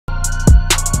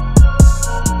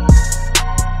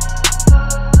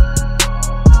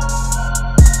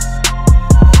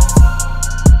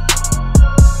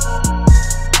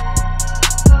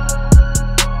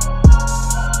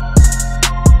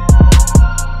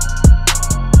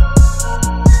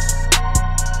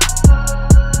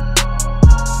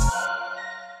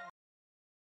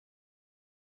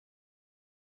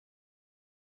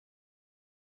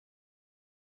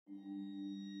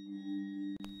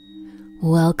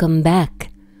Welcome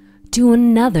back to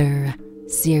another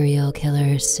Serial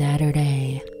Killer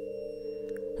Saturday.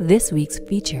 This week's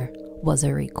feature was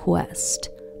a request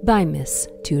by Miss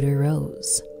Tudor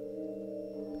Rose.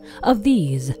 Of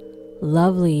these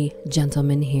lovely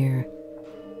gentlemen here,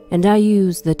 and I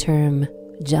use the term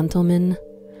gentleman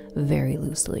very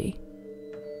loosely,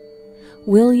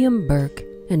 William Burke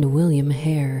and William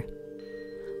Hare,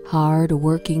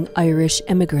 hard-working Irish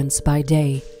immigrants by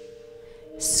day,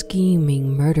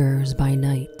 scheming murderers by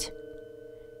night.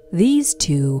 These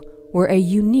two were a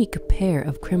unique pair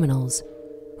of criminals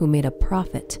who made a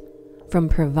profit from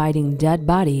providing dead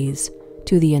bodies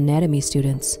to the anatomy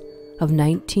students of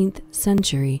 19th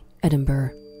century Edinburgh.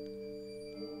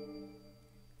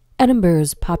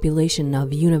 Edinburgh's population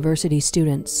of university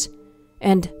students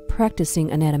and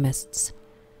practicing anatomists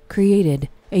created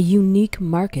a unique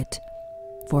market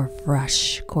for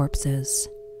fresh corpses.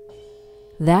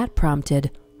 That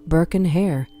prompted Burke and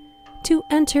Hare to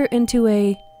enter into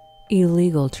a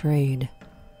illegal trade.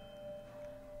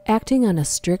 Acting on a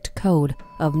strict code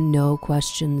of no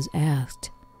questions asked,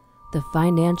 the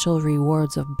financial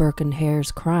rewards of Burke and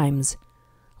Hare's crimes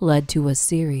led to a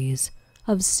series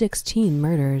of 16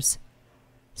 murders,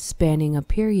 spanning a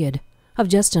period of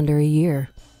just under a year.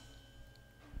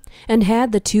 And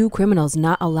had the two criminals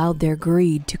not allowed their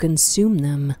greed to consume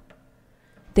them,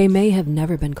 they may have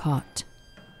never been caught.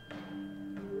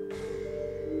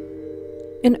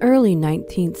 In early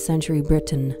 19th century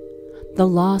Britain, the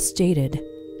law stated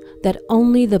that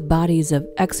only the bodies of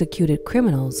executed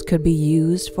criminals could be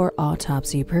used for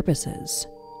autopsy purposes.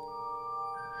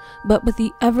 But with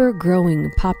the ever-growing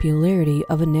popularity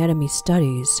of anatomy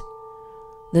studies,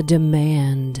 the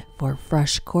demand for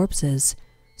fresh corpses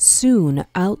soon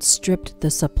outstripped the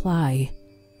supply,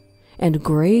 and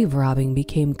grave robbing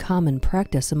became common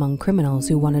practice among criminals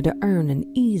who wanted to earn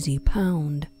an easy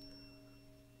pound.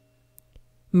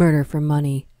 Murder for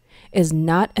money is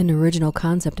not an original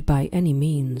concept by any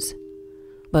means,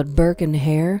 but Burke and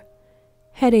Hare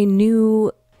had a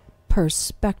new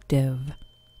perspective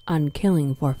on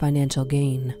killing for financial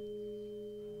gain.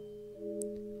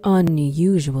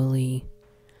 Unusually,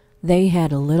 they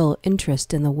had little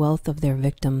interest in the wealth of their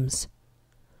victims.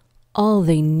 All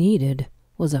they needed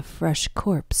was a fresh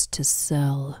corpse to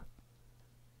sell.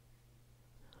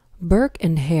 Burke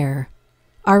and Hare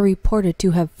are reported to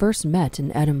have first met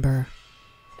in Edinburgh,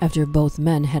 after both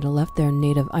men had left their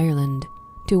native Ireland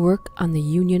to work on the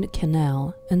Union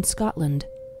Canal in Scotland.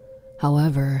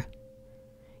 However,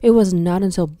 it was not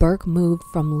until Burke moved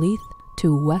from Leith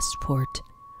to Westport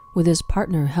with his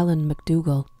partner Helen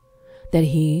McDougall that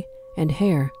he and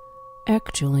Hare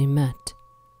actually met.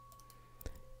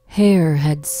 Hare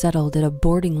had settled at a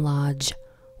boarding lodge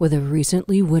with a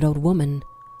recently widowed woman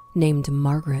named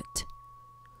Margaret.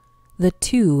 The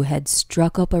two had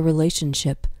struck up a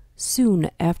relationship soon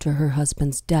after her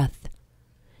husband's death,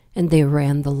 and they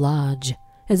ran the lodge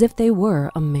as if they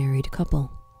were a married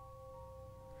couple.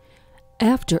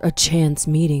 After a chance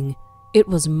meeting, it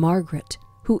was Margaret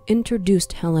who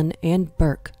introduced Helen and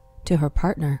Burke to her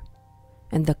partner,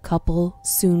 and the couple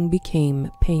soon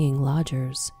became paying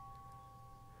lodgers.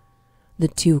 The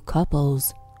two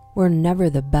couples were never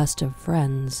the best of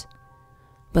friends,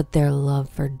 but their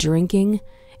love for drinking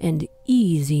and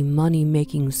easy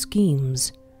money-making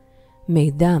schemes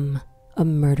made them a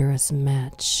murderous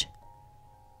match.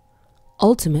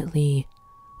 Ultimately,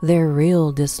 their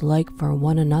real dislike for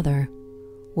one another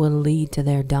would lead to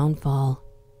their downfall.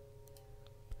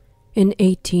 In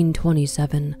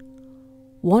 1827,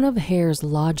 one of Hare's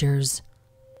lodgers,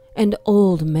 an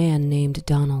old man named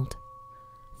Donald,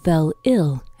 fell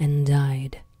ill and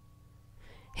died.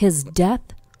 His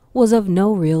death was of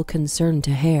no real concern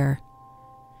to Hare,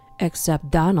 except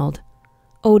Donald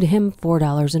owed him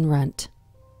 $4 in rent.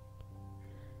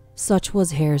 Such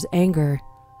was Hare's anger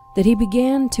that he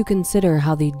began to consider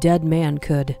how the dead man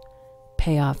could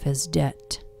pay off his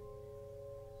debt.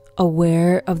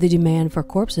 Aware of the demand for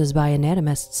corpses by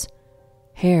anatomists,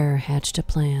 Hare hatched a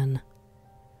plan.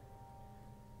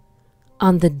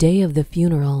 On the day of the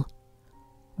funeral,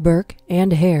 Burke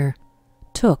and Hare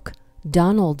took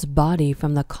Donald's body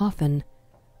from the coffin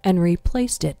and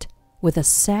replaced it with a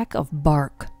sack of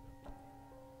bark.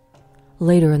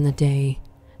 Later in the day,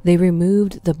 they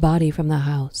removed the body from the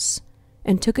house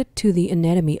and took it to the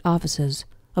anatomy offices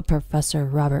of Professor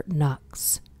Robert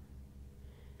Knox.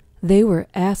 They were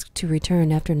asked to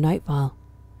return after nightfall,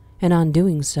 and on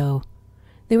doing so,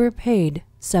 they were paid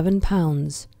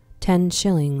 £7, 10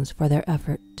 shillings for their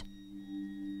effort.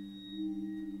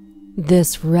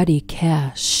 This ready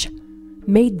cash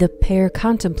made the pair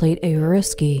contemplate a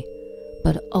risky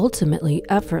but ultimately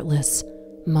effortless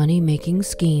money-making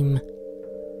scheme.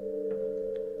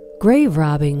 Grave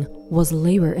robbing was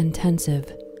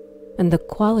labor-intensive, and the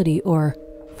quality or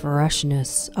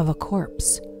freshness of a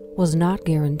corpse was not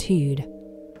guaranteed.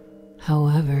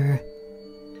 However,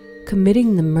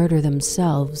 committing the murder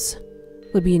themselves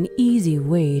would be an easy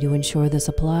way to ensure the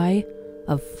supply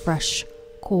of fresh,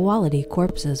 quality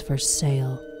corpses for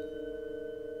sale.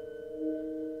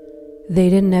 They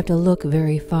didn't have to look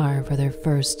very far for their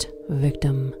first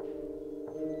victim.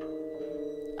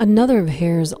 Another of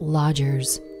Hare's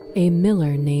lodgers, a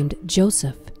miller named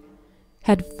Joseph,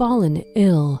 had fallen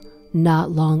ill not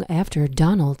long after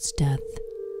Donald's death.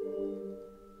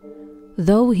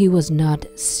 Though he was not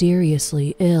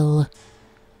seriously ill,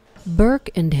 Burke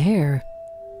and Hare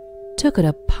took it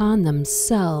upon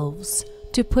themselves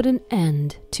to put an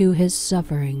end to his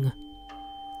suffering.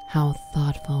 How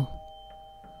thoughtful.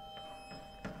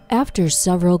 After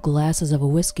several glasses of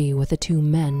whiskey with the two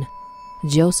men,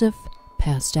 Joseph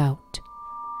passed out,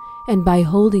 and by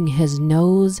holding his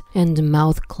nose and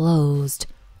mouth closed,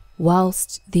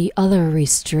 whilst the other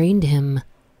restrained him,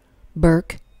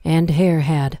 Burke and Hare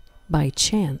had, by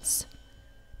chance,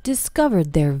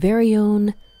 discovered their very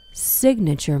own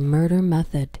signature murder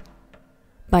method.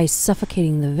 By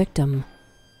suffocating the victim,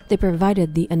 they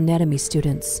provided the anatomy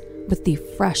students with the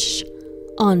fresh,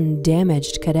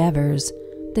 undamaged cadavers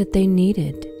that they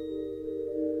needed.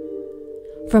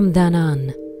 From then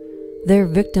on, their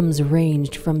victims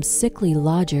ranged from sickly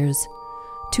lodgers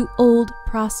to old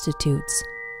prostitutes,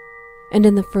 and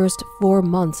in the first 4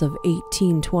 months of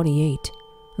 1828,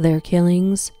 their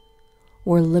killings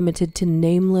were limited to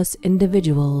nameless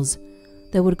individuals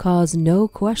that would cause no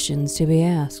questions to be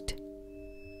asked.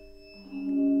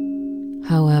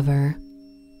 However,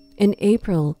 in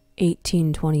April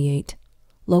 1828,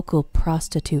 local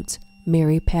prostitutes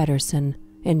Mary Patterson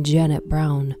and Janet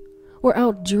Brown were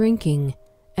out drinking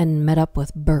and met up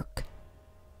with Burke.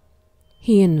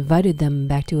 He invited them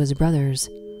back to his brother's,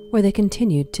 where they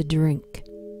continued to drink.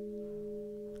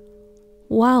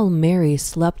 While Mary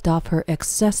slept off her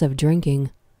excessive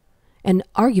drinking, an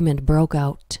argument broke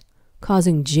out,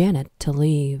 causing Janet to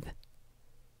leave.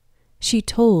 She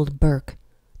told Burke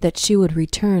that she would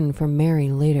return for Mary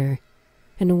later,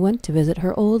 and went to visit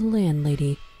her old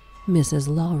landlady, Mrs.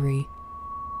 Lowry.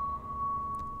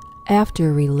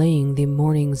 After relaying the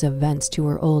morning's events to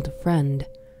her old friend,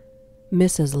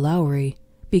 Mrs. Lowry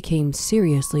became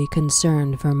seriously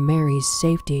concerned for Mary's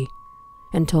safety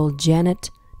and told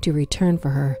Janet to return for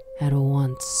her at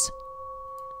once.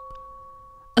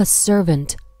 A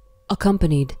servant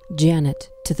accompanied Janet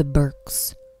to the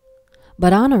Burkes,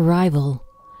 but on arrival,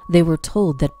 they were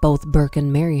told that both Burke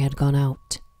and Mary had gone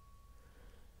out.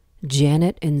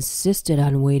 Janet insisted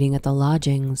on waiting at the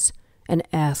lodgings and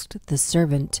asked the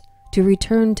servant to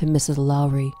return to Mrs.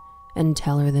 Lowry and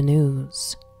tell her the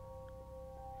news.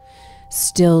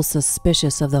 Still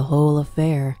suspicious of the whole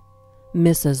affair,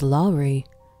 Mrs. Lowry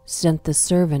sent the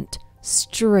servant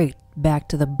straight back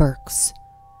to the Burkes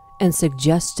and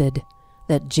suggested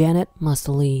that Janet must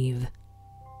leave.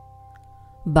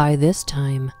 By this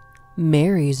time,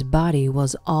 Mary's body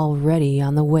was already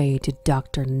on the way to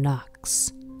Dr.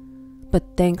 Knox,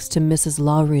 but thanks to Mrs.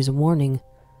 Lowry's warning,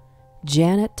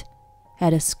 Janet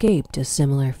had escaped a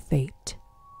similar fate.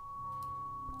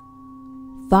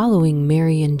 Following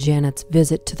Mary and Janet's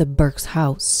visit to the Burkes'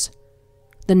 house,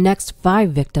 the next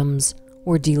 5 victims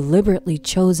were deliberately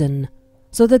chosen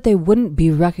so that they wouldn't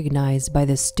be recognized by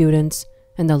the students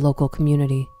and the local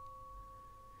community.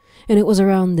 And it was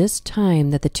around this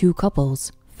time that the two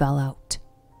couples fell out.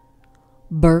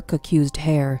 Burke accused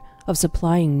Hare of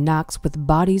supplying Knox with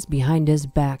bodies behind his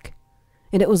back,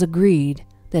 and it was agreed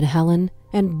that Helen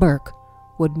and Burke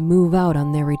would move out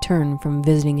on their return from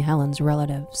visiting Helen's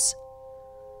relatives.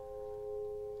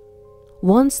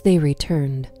 Once they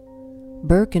returned,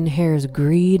 Burke and Hare's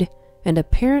greed and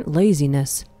apparent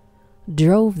laziness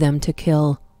drove them to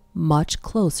kill much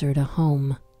closer to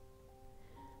home.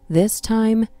 This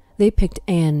time, they picked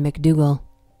Anne McDougall,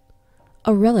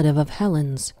 a relative of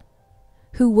Helen's,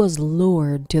 who was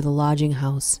lured to the lodging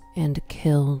house and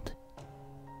killed.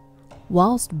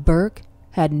 Whilst Burke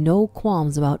had no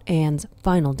qualms about Anne's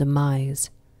final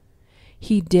demise,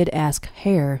 he did ask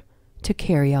Hare to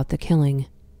carry out the killing.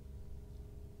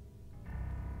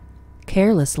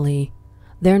 Carelessly,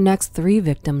 their next 3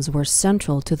 victims were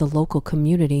central to the local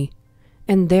community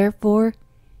and therefore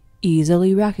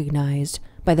easily recognized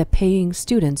by the paying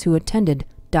students who attended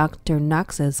Dr.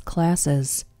 Knox's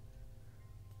classes.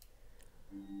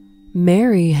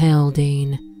 Mary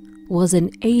Haldane was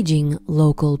an aging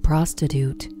local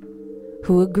prostitute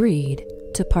who agreed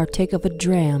to partake of a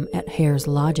dram at Hare's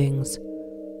lodgings.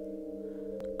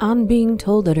 On being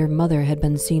told that her mother had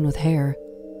been seen with Hare,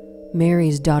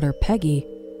 Mary's daughter Peggy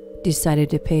decided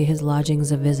to pay his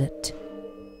lodgings a visit.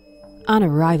 On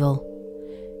arrival,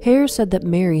 Hare said that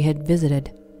Mary had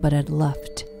visited but had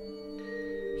left.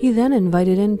 He then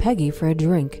invited in Peggy for a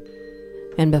drink,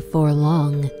 and before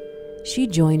long, she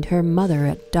joined her mother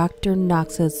at Dr.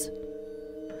 Knox's.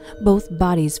 Both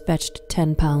bodies fetched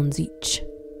 £10 each.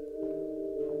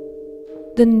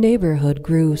 The neighborhood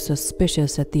grew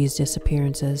suspicious at these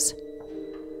disappearances.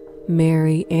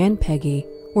 Mary and Peggy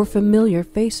were familiar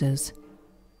faces,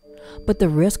 but the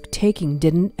risk-taking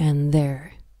didn't end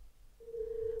there.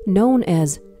 Known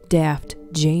as Daft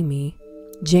Jamie,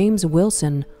 James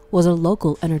Wilson was a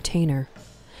local entertainer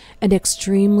and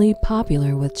extremely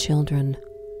popular with children.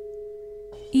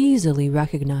 Easily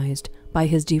recognized by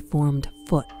his deformed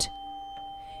foot,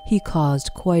 he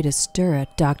caused quite a stir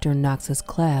at Dr. Knox's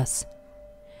class.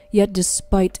 Yet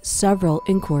despite several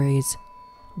inquiries,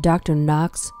 Dr.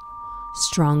 Knox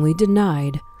strongly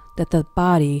denied that the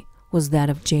body was that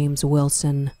of James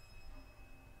Wilson.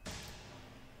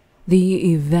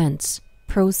 The events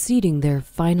preceding their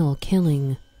final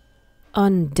killing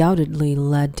undoubtedly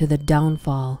led to the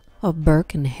downfall of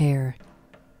Burke and Hare,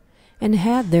 and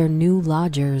had their new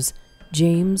lodgers,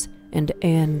 James and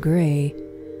Anne Gray,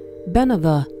 been of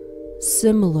a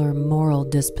similar moral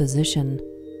disposition,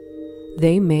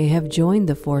 they may have joined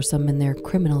the foursome in their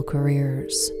criminal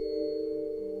careers.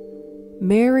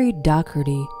 Mary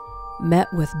Doherty met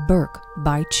with Burke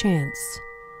by chance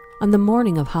on the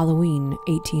morning of Halloween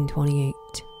 1828.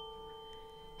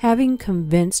 Having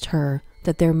convinced her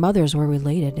that their mothers were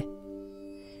related,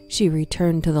 she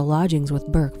returned to the lodgings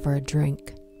with Burke for a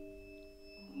drink.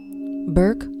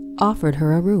 Burke offered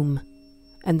her a room,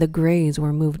 and the Grays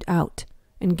were moved out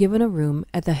and given a room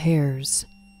at the Hares.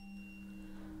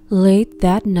 Late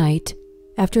that night,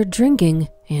 after drinking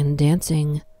and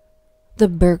dancing, the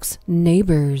Burkes'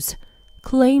 neighbors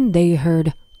claimed they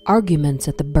heard arguments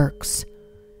at the Burkes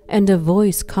and a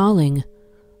voice calling,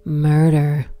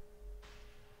 "Murder."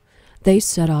 They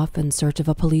set off in search of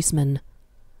a policeman,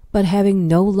 but having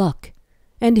no luck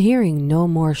and hearing no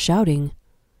more shouting,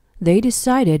 they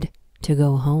decided to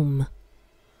go home.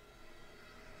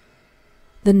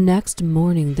 The next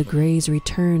morning, the Grays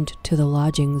returned to the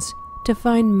lodgings to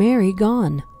find Mary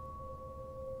gone.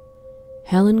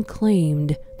 Helen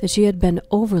claimed that she had been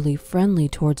overly friendly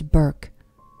towards Burke,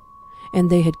 and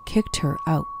they had kicked her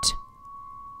out.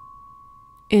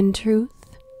 In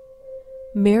truth,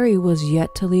 Mary was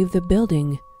yet to leave the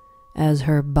building, as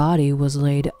her body was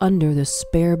laid under the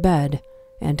spare bed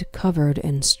and covered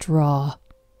in straw.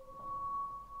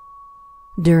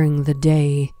 During the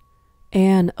day,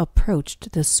 Anne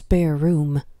approached the spare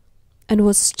room and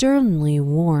was sternly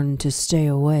warned to stay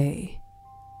away.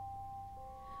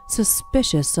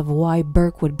 Suspicious of why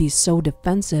Burke would be so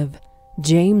defensive,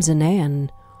 James and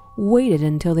Anne waited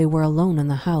until they were alone in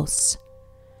the house,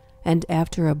 and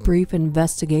after a brief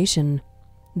investigation,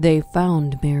 they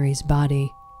found Mary's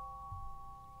body.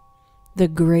 The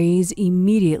Grays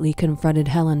immediately confronted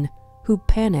Helen, who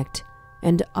panicked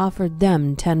and offered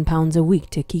them £10 a week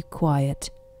to keep quiet.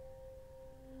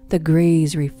 The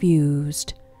Grays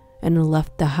refused and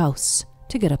left the house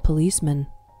to get a policeman.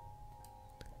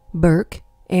 Burke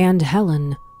and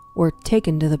Helen were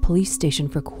taken to the police station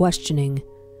for questioning,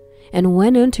 and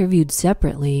when interviewed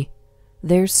separately,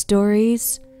 their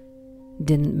stories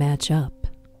didn't match up.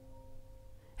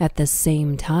 At the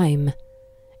same time,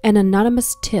 an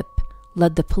anonymous tip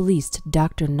led the police to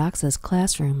Dr. Knox's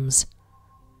classrooms.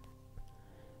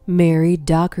 Mary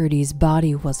Doherty's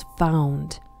body was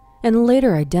found and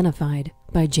later identified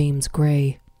by James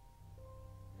Gray.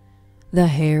 The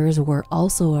Hares were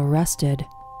also arrested,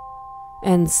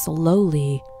 and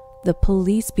slowly the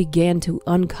police began to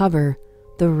uncover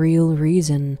the real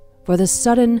reason for the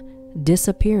sudden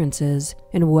disappearances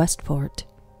in Westport.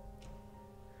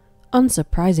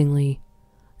 Unsurprisingly,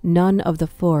 none of the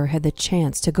four had the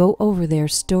chance to go over their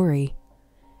story,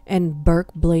 and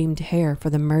Burke blamed Hare for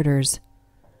the murders,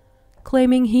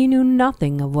 claiming he knew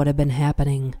nothing of what had been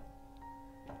happening.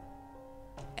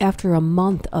 After a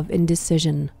month of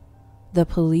indecision, the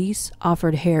police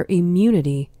offered Hare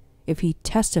immunity if he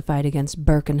testified against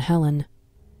Burke and Helen,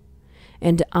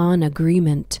 and on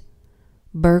agreement,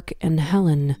 Burke and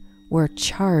Helen were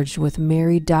charged with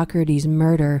Mary Doherty's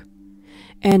murder,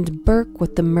 and Burke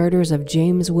with the murders of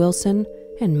James Wilson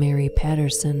and Mary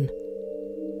Patterson.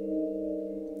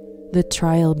 The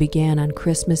trial began on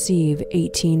Christmas Eve,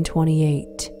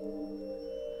 1828.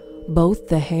 Both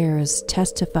the Hares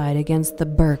testified against the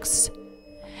Burkes,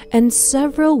 and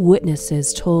several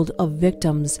witnesses told of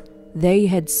victims they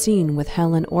had seen with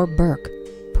Helen or Burke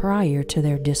prior to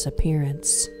their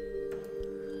disappearance.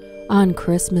 On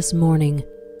Christmas morning,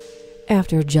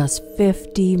 after just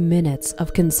 50 minutes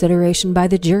of consideration by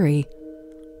the jury,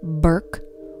 Burke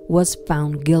was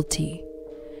found guilty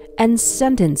and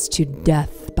sentenced to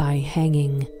death by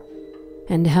hanging,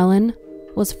 and Helen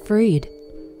was freed.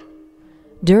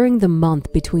 During the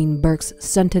month between Burke's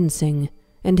sentencing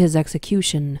and his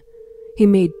execution, he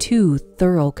made 2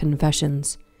 thorough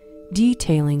confessions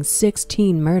detailing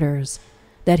 16 murders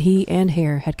that he and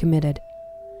Hare had committed,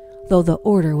 though the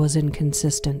order was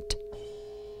inconsistent.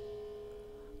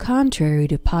 Contrary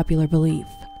to popular belief,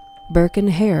 Burke and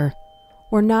Hare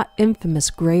were not infamous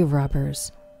grave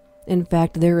robbers. In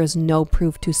fact, there is no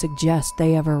proof to suggest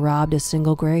they ever robbed a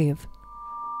single grave.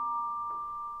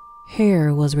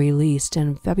 Hare was released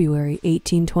in February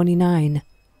 1829,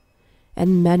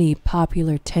 and many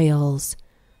popular tales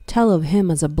tell of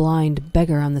him as a blind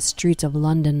beggar on the streets of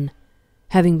London,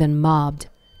 having been mobbed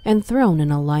and thrown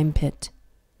in a lime pit.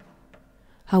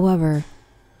 However,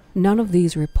 none of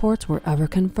these reports were ever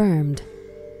confirmed.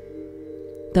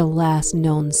 The last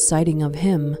known sighting of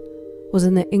him was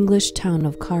in the English town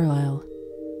of Carlisle.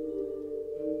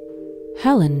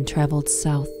 Helen traveled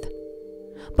south,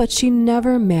 but she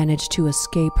never managed to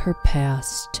escape her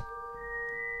past.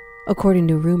 According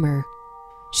to rumor,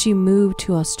 she moved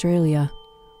to Australia,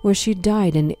 where she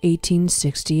died in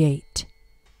 1868.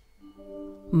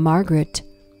 Margaret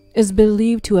is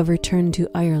believed to have returned to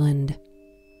Ireland,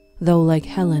 though like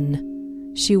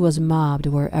Helen, she was mobbed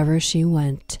wherever she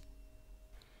went.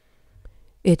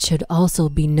 It should also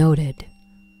be noted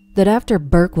that after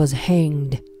Burke was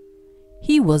hanged,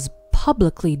 he was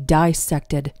publicly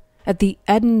dissected at the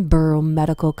Edinburgh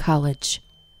Medical College.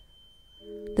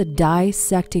 The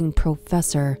dissecting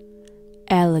professor,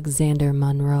 Alexander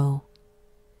Monroe,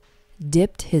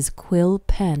 dipped his quill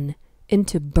pen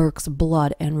into Burke's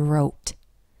blood and wrote,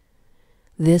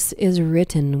 "This is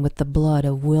written with the blood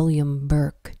of William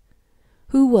Burke,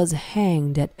 who was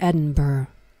hanged at Edinburgh.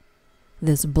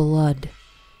 This blood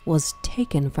was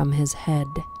taken from his head."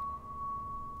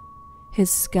 His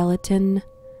skeleton,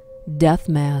 death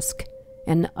mask,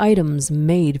 and items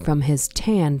made from his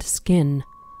tanned skin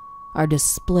are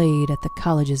displayed at the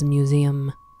college's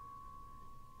museum,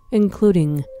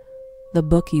 including the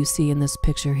book you see in this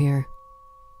picture here.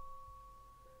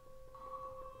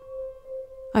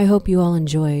 I hope you all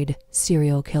enjoyed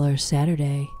Serial Killer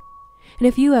Saturday, and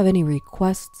if you have any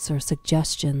requests or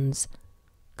suggestions,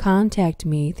 contact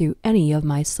me through any of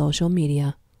my social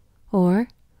media, or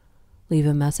leave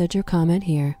a message or comment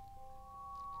here.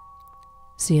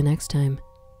 See you next time.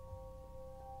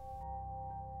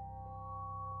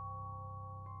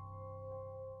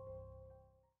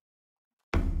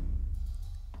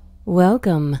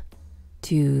 Welcome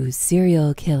to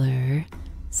Serial Killer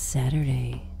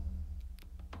Saturday.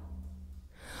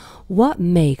 What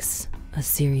makes a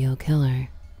serial killer?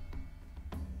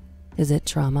 Is it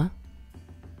trauma?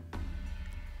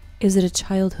 Is it a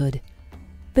childhood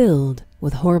filled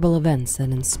with horrible events that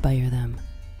inspire them?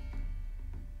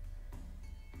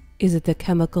 Is it the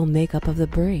chemical makeup of the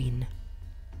brain?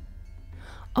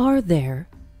 Are there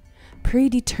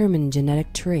predetermined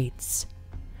genetic traits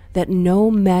that,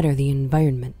 no matter the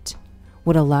environment,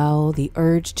 would allow the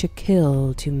urge to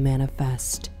kill to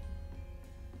manifest?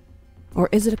 Or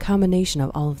is it a combination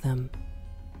of all of them?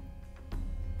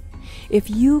 If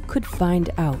you could find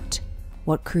out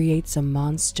what creates a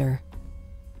monster,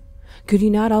 could you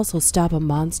not also stop a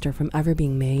monster from ever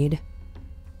being made?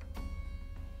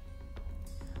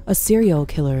 A serial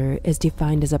killer is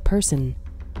defined as a person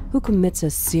who commits a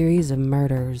series of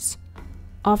murders,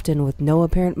 often with no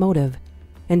apparent motive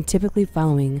and typically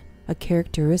following a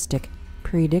characteristic,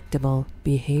 predictable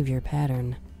behavior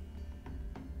pattern.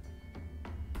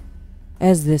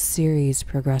 As this series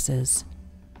progresses,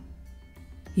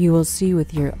 you will see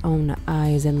with your own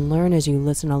eyes and learn as you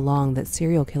listen along that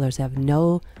serial killers have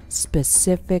no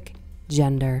specific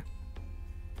gender,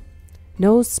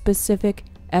 no specific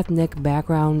ethnic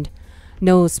background,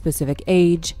 no specific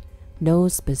age, no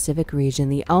specific region.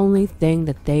 The only thing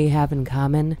that they have in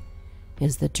common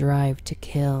is the drive to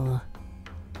kill.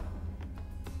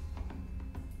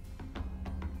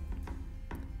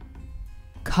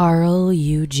 Carl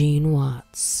Eugene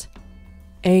Watts,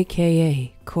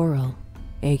 aka Coral,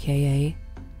 aka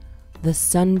the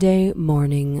Sunday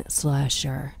Morning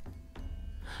Slasher.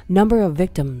 Number of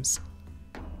victims,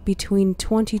 between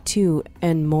 22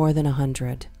 and more than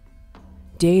 100.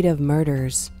 Date of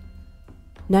murders,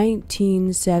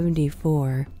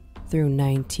 1974 through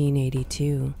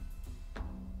 1982.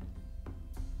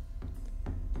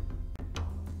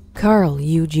 Carl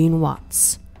Eugene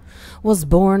Watts was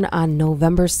born on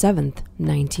November 7th,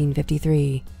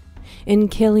 1953, in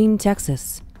Killeen,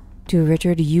 Texas, to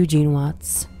Richard Eugene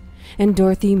Watts and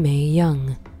Dorothy Mae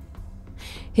Young.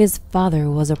 His father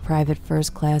was a private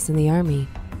first class in the Army,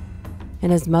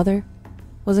 and his mother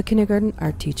was a kindergarten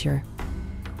art teacher.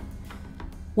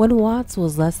 When Watts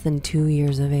was less than 2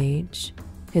 years of age,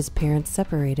 his parents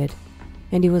separated,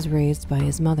 and he was raised by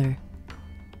his mother.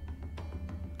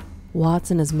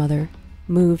 Watts and his mother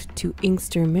moved to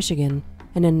Inkster, Michigan,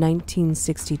 and in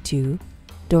 1962,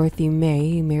 Dorothy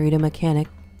Mae married a mechanic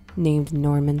named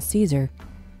Norman Caesar,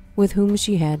 with whom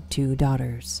she had 2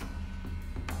 daughters.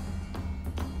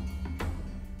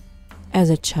 As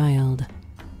a child,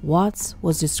 Watts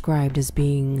was described as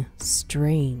being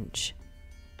strange.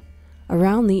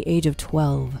 Around the age of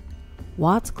 12,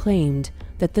 Watts claimed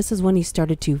that this is when he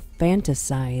started to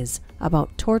fantasize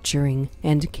about torturing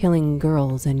and killing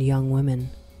girls and young women.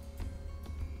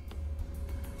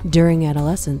 During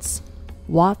adolescence,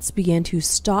 Watts began to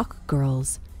stalk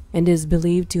girls and is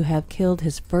believed to have killed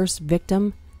his first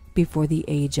victim before the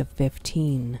age of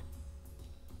 15.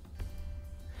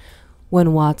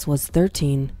 When Watts was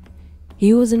 13,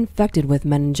 he was infected with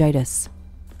meningitis,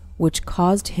 which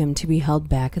caused him to be held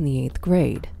back in the 8th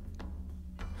grade.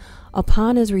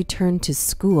 Upon his return to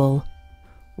school,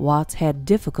 Watts had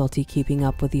difficulty keeping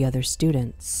up with the other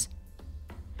students.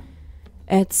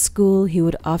 At school, he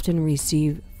would often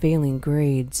receive failing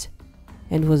grades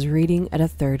and was reading at a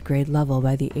 3rd grade level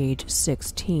by the age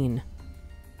 16.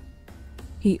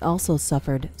 He also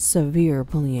suffered severe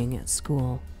bullying at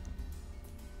school.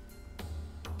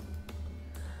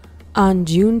 On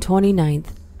June 29,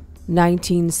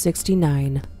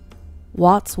 1969,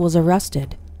 Watts was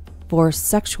arrested for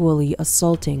sexually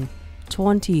assaulting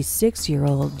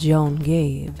 26-year-old Joan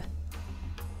Gave.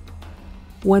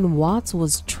 When Watts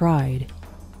was tried,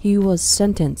 he was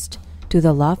sentenced to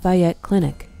the Lafayette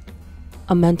Clinic,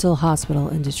 a mental hospital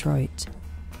in Detroit.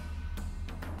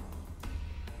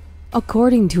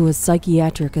 According to a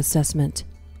psychiatric assessment,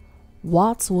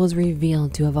 Watts was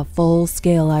revealed to have a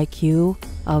full-scale IQ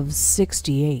of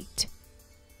 68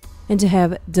 and to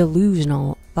have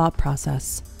delusional thought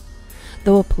process,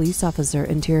 though a police officer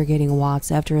interrogating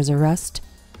Watts after his arrest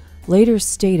later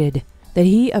stated that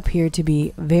he appeared to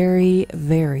be very,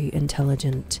 very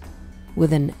intelligent,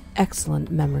 with an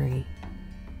excellent memory.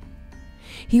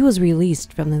 He was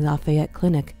released from the Lafayette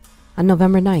Clinic on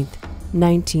November 9,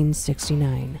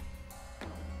 1969.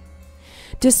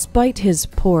 Despite his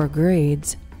poor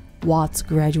grades, Watts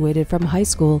graduated from high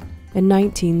school in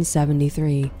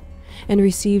 1973 and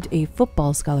received a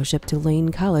football scholarship to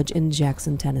Lane College in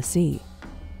Jackson, Tennessee.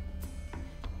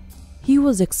 He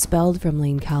was expelled from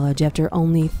Lane College after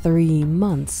only 3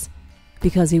 months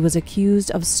because he was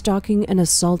accused of stalking and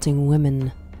assaulting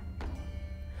women.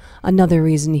 Another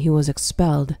reason he was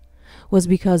expelled was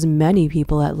because many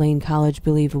people at Lane College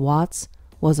believed Watts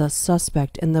was a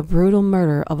suspect in the brutal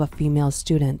murder of a female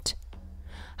student.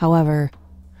 However,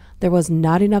 there was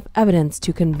not enough evidence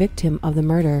to convict him of the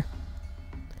murder.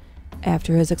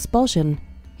 After his expulsion,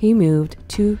 he moved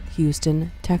to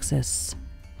Houston, Texas.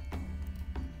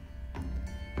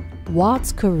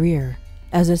 Watts' career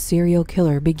as a serial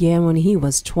killer began when he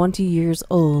was 20 years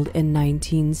old in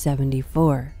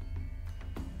 1974.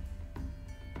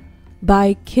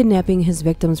 By kidnapping his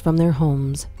victims from their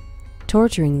homes,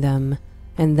 torturing them,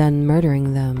 and then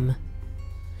murdering them.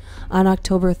 On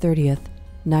October 30th,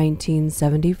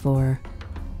 1974,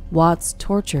 Watts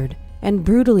tortured and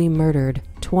brutally murdered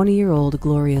 20-year-old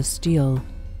Gloria Steele,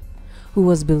 who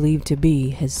was believed to be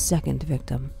his second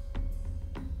victim.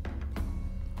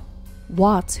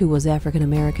 Watts, who was African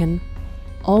American,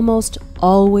 almost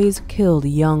always killed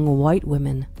young white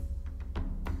women.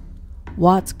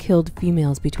 Watts killed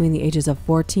females between the ages of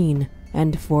 14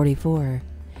 and 44,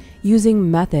 using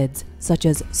methods such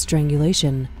as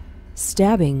strangulation,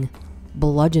 stabbing,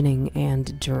 bludgeoning,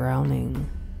 and drowning.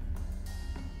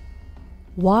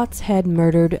 Watts had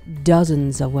murdered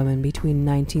dozens of women between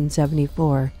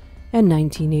 1974 and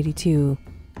 1982,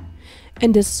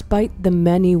 and despite the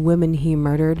many women he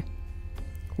murdered,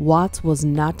 Watts was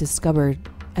not discovered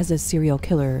as a serial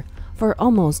killer for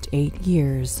almost 8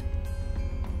 years.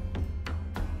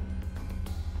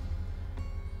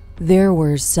 There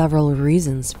were several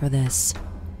reasons for this.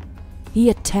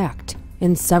 He attacked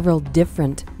in several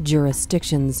different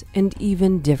jurisdictions and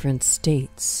even different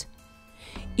states.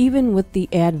 Even with the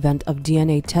advent of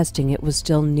DNA testing, it was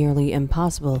still nearly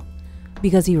impossible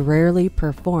because he rarely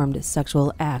performed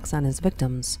sexual acts on his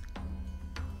victims.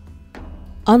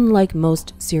 Unlike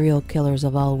most serial killers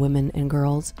of all women and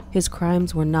girls, his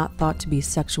crimes were not thought to be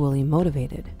sexually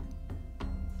motivated.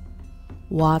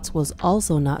 Watts was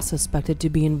also not suspected to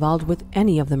be involved with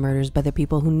any of the murders by the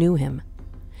people who knew him,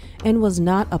 and was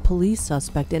not a police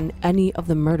suspect in any of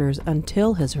the murders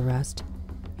until his arrest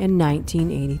in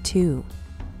 1982.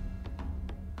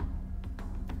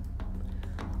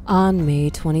 On May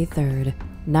 23,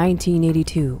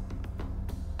 1982,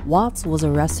 Watts was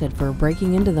arrested for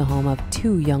breaking into the home of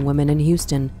 2 young women in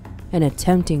Houston and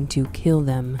attempting to kill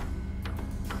them.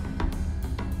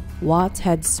 Watts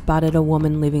had spotted a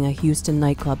woman leaving a Houston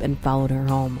nightclub and followed her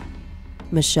home.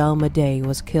 Michelle Madej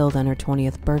was killed on her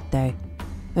 20th birthday,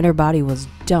 and her body was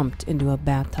dumped into a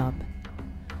bathtub.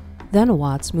 Then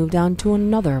Watts moved on to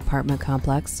another apartment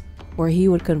complex where he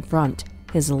would confront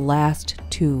his last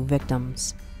 2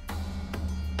 victims.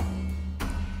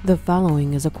 The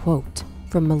following is a quote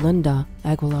from Melinda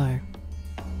Aguilar.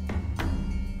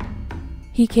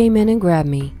 "He came in and grabbed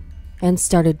me and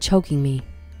started choking me,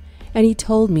 and he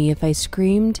told me if I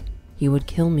screamed, he would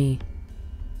kill me."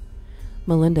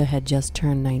 Melinda had just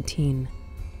turned 19.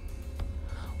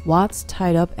 Watts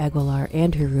tied up Aguilar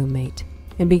and her roommate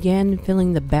and began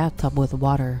filling the bathtub with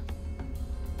water.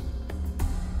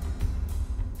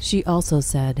 She also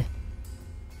said,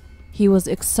 "He was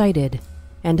excited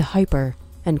and hyper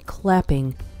and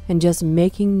clapping and just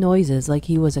making noises like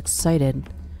he was excited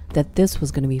that this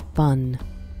was going to be fun."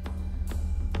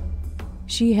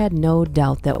 She had no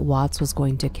doubt that Watts was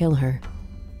going to kill her.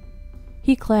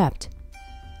 "He clapped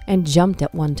and jumped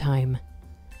at one time,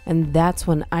 and that's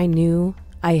when I knew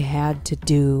I had to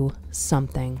do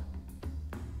something."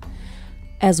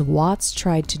 As Watts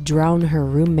tried to drown her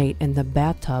roommate in the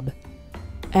bathtub,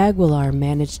 Aguilar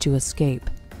managed to escape,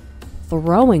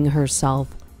 throwing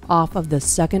herself off of the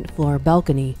second-floor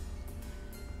balcony.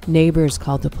 Neighbors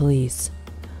called the police.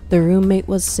 The roommate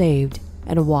was saved,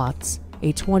 and Watts,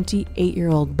 a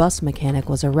 28-year-old bus mechanic,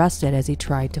 was arrested as he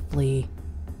tried to flee.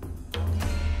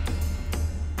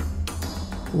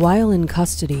 While in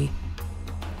custody,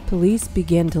 police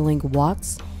began to link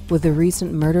Watts with the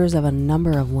recent murders of a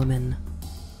number of women.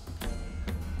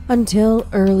 Until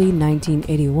early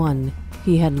 1981,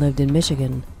 he had lived in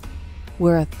Michigan,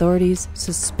 where authorities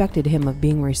suspected him of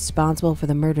being responsible for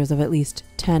the murders of at least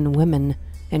 10 women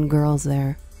and girls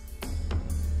there.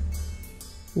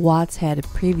 Watts had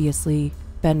previously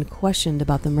been questioned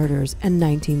about the murders in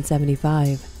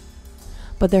 1975,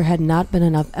 but there had not been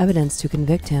enough evidence to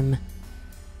convict him.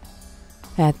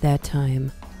 At that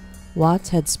time, Watts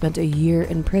had spent a year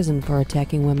in prison for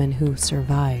attacking women who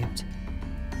survived.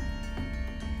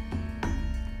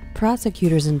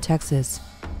 Prosecutors in Texas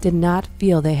did not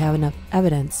feel they have enough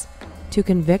evidence to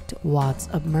convict Watts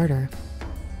of murder.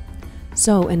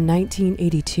 So in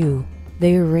 1982,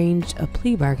 they arranged a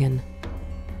plea bargain.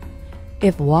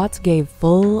 If Watts gave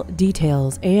full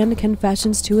details and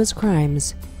confessions to his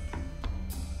crimes,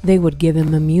 they would give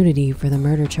him immunity for the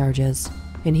murder charges,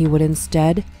 and he would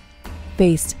instead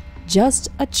face just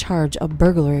a charge of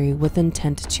burglary with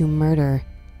intent to murder.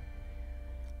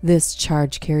 This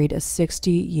charge carried a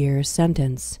 60-year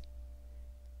sentence.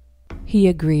 He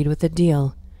agreed with the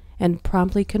deal and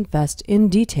promptly confessed in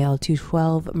detail to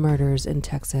 12 murders in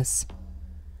Texas.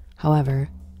 However,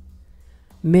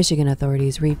 Michigan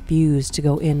authorities refused to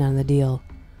go in on the deal,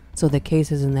 so the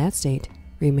cases in that state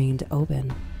remained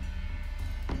open.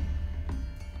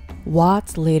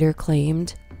 Watts later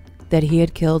claimed that he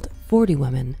had killed 40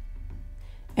 women,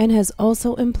 and has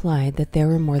also implied that there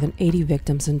were more than 80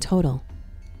 victims in total.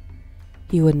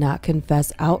 He would not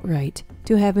confess outright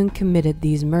to having committed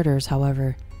these murders,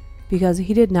 however, because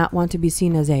he did not want to be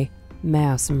seen as a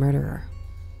mass murderer.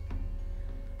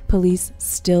 Police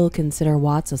still consider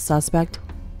Watts a suspect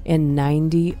in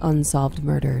 90 unsolved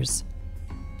murders.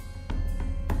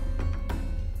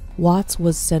 Watts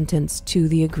was sentenced to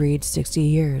the agreed 60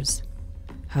 years.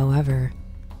 However,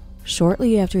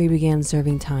 shortly after he began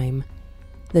serving time,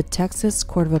 the Texas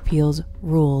Court of Appeals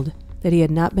ruled that he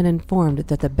had not been informed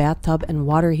that the bathtub and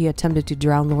water he attempted to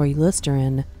drown Lori Lister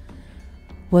in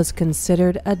was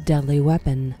considered a deadly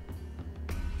weapon.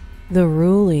 The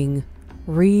ruling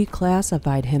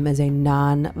reclassified him as a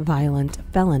non-violent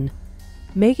felon,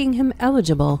 making him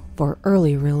eligible for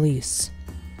early release.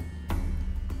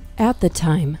 At the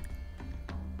time,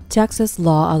 Texas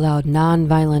law allowed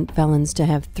non-violent felons to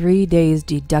have 3 days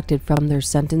deducted from their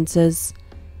sentences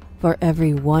for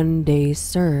every 1 day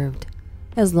served,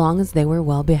 as long as they were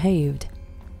well behaved.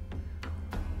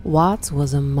 Watts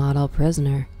was a model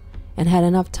prisoner and had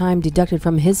enough time deducted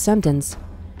from his sentence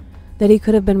that he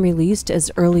could have been released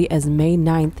as early as May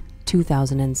 9,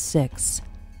 2006.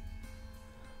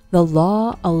 The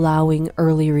law allowing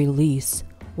early release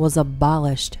was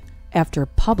abolished after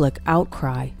public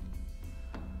outcry.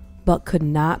 but could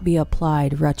not be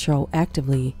applied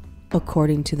retroactively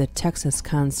according to the Texas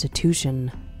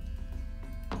Constitution.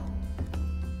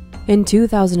 In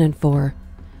 2004,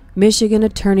 Michigan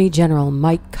Attorney General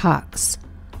Mike Cox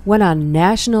went on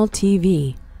national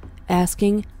TV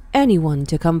asking anyone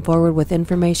to come forward with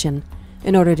information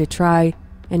in order to try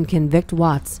and convict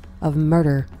Watts of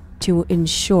murder to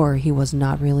ensure he was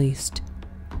not released.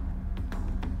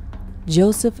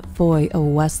 Joseph Foy of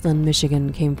Westland,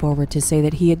 Michigan came forward to say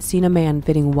that he had seen a man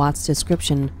fitting Watts'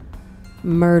 description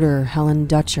murder Helen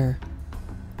Dutcher,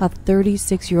 a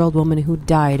 36-year-old woman who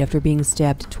died after being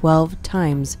stabbed 12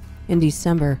 times in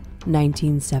December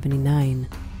 1979.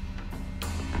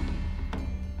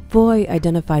 Foy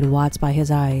identified Watts by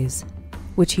his eyes,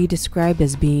 which he described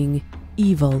as being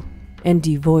evil and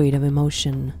devoid of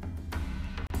emotion.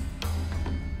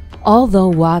 Although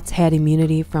Watts had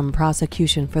immunity from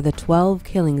prosecution for the 12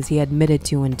 killings he admitted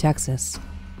to in Texas,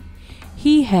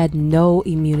 he had no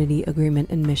immunity agreement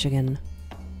in Michigan.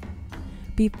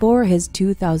 Before his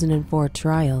 2004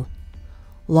 trial,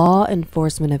 law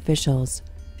enforcement officials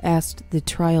asked the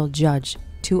trial judge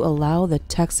to allow the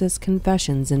Texas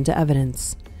confessions into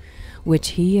evidence, which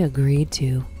he agreed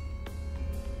to.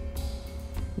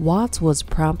 Watts was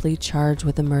promptly charged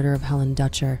with the murder of Helen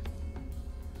Dutcher.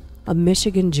 A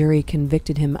Michigan jury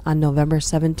convicted him on November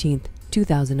 17,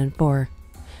 2004,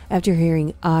 after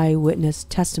hearing eyewitness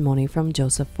testimony from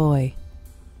Joseph Foy.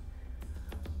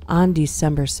 On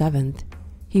December 7th,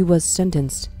 he was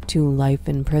sentenced to life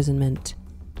imprisonment.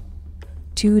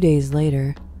 2 days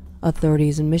later,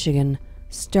 authorities in Michigan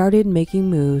started making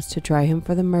moves to try him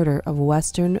for the murder of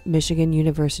Western Michigan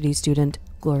University student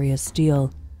Gloria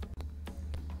Steele,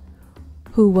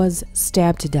 who was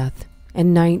stabbed to death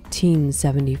in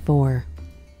 1974.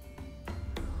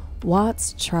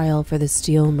 Watts' trial for the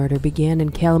Steele murder began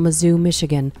in Kalamazoo,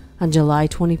 Michigan on July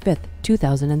 25,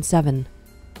 2007.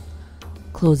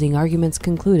 Closing arguments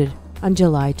concluded on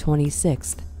July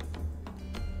 26th.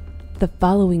 The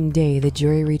following day, the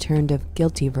jury returned a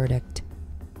guilty verdict.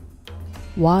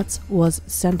 Watts was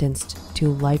sentenced to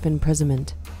life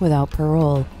imprisonment without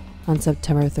parole on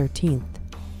September 13th.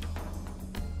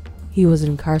 He was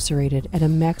incarcerated at a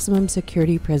maximum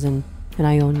security prison in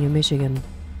Ionia, Michigan.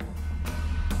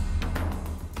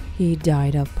 He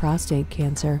died of prostate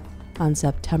cancer on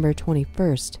September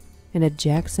 21st in a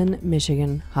Jackson,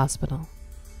 Michigan hospital.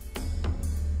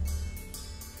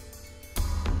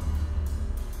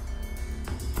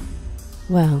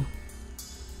 Well,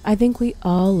 I think we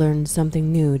all learned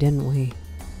something new, didn't we?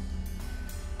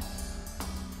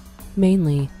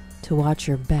 Mainly to watch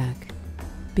your back,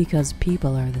 because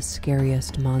people are the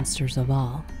scariest monsters of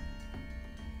all.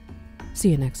 See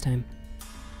you next time.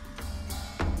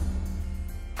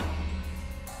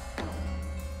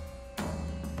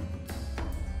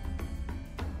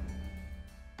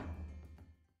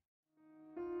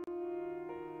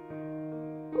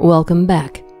 Welcome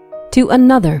back to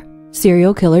another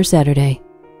Serial Killer Saturday.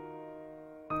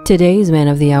 Today's man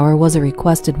of the hour was a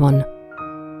requested one,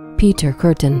 Peter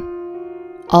Curtin,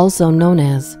 also known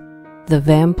as the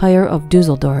Vampire of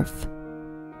Dusseldorf.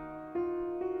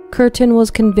 Curtin was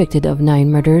convicted of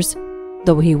 9 murders,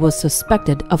 though he was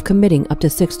suspected of committing up to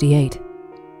 68.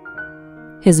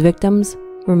 His victims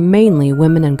were mainly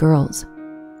women and girls.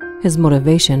 His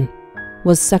motivation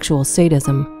was sexual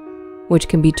sadism, which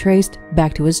can be traced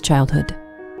back to his childhood.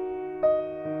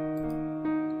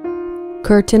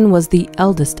 Curtin was the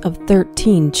eldest of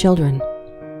 13 children.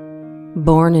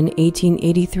 Born in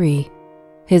 1883,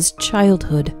 his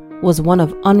childhood was one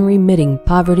of unremitting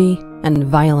poverty and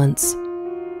violence.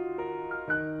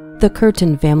 The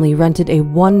Curtin family rented a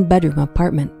 1-bedroom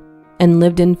apartment and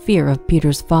lived in fear of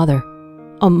Peter's father,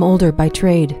 a molder by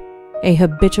trade, a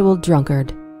habitual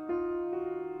drunkard.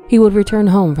 He would return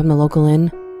home from the local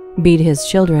inn, beat his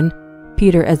children.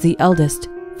 Peter, as the eldest,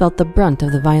 felt the brunt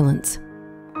of the violence,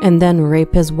 and then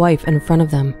rape his wife in front of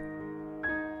them.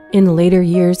 In later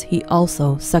years, he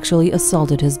also sexually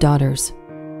assaulted his daughters.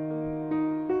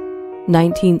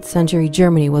 19th century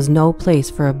Germany was no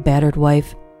place for a battered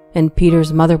wife, and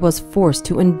Peter's mother was forced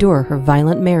to endure her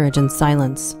violent marriage in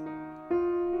silence.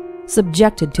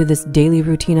 Subjected to this daily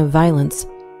routine of violence,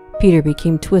 Peter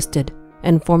became twisted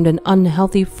and formed an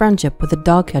unhealthy friendship with a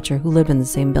dog catcher who lived in the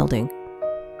same building.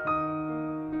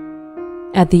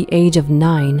 At the age of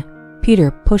 9,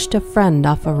 Peter pushed a friend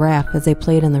off a raft as they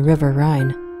played on the River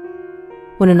Rhine.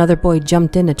 When another boy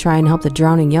jumped in to try and help the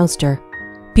drowning youngster,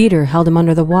 Peter held him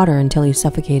under the water until he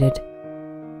suffocated.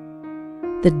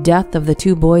 The death of the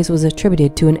 2 boys was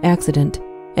attributed to an accident,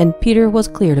 and Peter was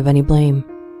cleared of any blame.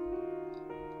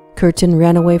 Curtin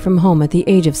ran away from home at the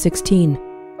age of 16,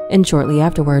 and shortly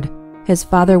afterward, his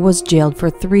father was jailed for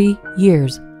 3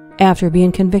 years after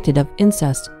being convicted of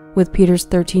incest with Peter's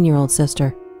 13-year-old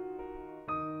sister.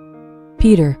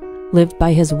 Peter lived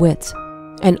by his wits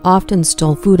and often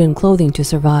stole food and clothing to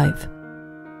survive.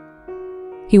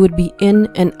 He would be in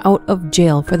and out of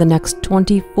jail for the next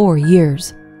 24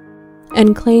 years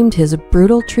and claimed his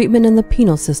brutal treatment in the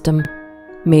penal system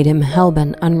made him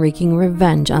hellbent on wreaking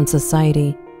revenge on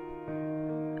society.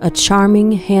 A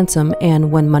charming, handsome,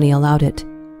 and, when money allowed it,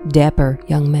 dapper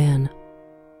young man.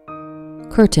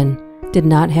 Curtin did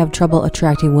not have trouble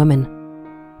attracting women,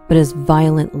 but his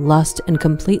violent lust and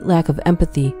complete lack of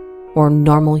empathy or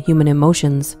normal human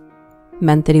emotions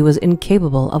meant that he was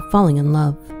incapable of falling in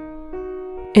love.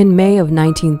 In May of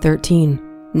 1913,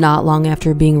 not long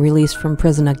after being released from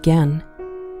prison again,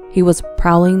 he was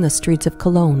prowling the streets of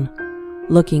Cologne,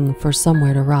 looking for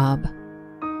somewhere to rob.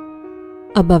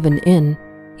 Above an inn,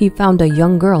 he found a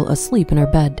young girl asleep in her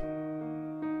bed.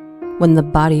 When the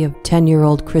body of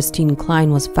 10-year-old Christine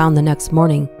Klein was found the next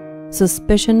morning,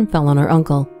 suspicion fell on her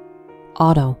uncle,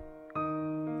 Otto,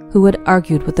 who had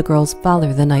argued with the girl's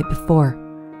father the night before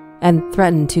and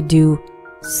threatened to do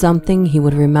something he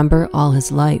would remember all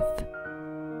his life.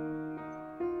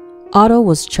 Otto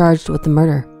was charged with the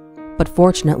murder, but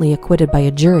fortunately acquitted by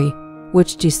a jury,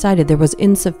 which decided there was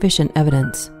insufficient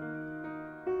evidence.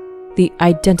 The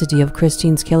identity of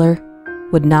Christine's killer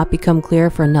would not become clear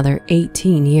for another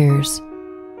 18 years.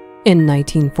 In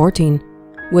 1914,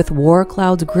 with war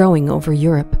clouds growing over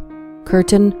Europe,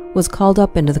 Curtin was called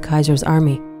up into the Kaiser's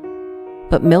army.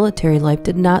 But military life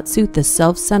did not suit the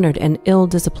self-centered and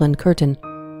ill-disciplined Curtin,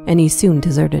 and he soon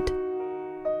deserted.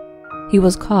 He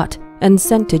was caught and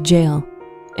sent to jail,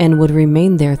 and would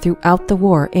remain there throughout the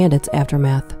war and its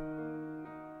aftermath.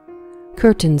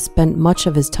 Curtin spent much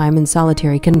of his time in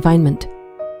solitary confinement.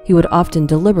 He would often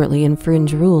deliberately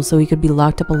infringe rules so he could be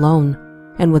locked up alone,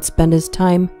 and would spend his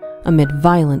time amid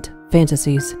violent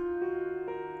fantasies.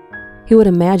 He would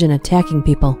imagine attacking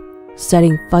people,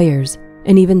 setting fires,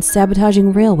 and even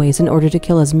sabotaging railways in order to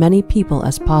kill as many people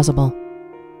as possible.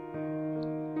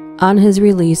 On his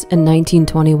release in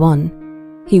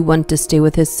 1921, he went to stay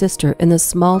with his sister in the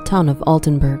small town of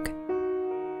Altenburg.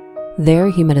 There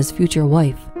he met his future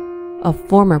wife, a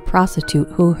former prostitute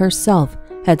who herself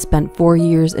had spent 4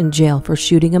 years in jail for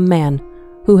shooting a man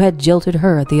who had jilted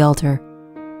her at the altar.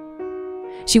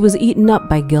 She was eaten up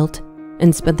by guilt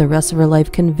and spent the rest of her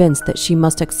life convinced that she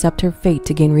must accept her fate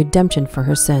to gain redemption for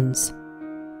her sins.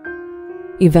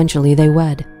 Eventually they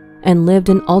wed and lived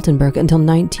in Altenburg until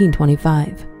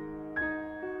 1925.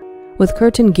 With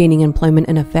Curtin gaining employment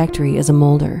in a factory as a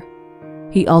molder,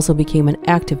 he also became an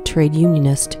active trade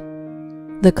unionist.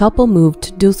 The couple moved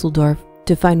to Dusseldorf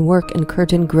to find work, and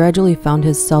Curtin gradually found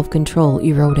his self-control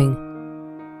eroding.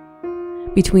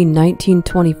 Between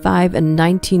 1925 and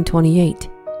 1928,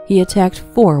 he attacked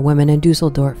 4 women in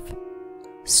Dusseldorf,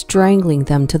 strangling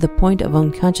them to the point of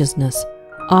unconsciousness,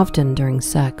 often during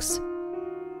sex.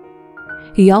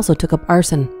 He also took up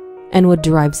arson and would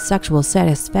derive sexual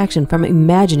satisfaction from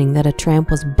imagining that a tramp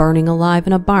was burning alive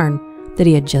in a barn that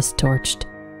he had just torched.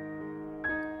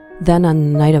 Then,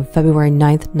 on the night of February 9,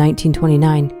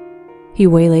 1929, he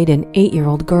waylaid an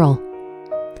 8-year-old girl,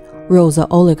 Rosa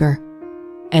Oliger,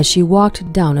 as she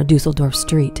walked down a Dusseldorf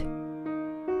street.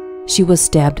 She was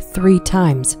stabbed 3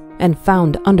 times and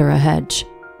found under a hedge.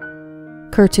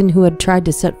 Curtin, who had tried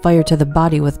to set fire to the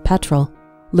body with petrol,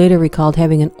 later recalled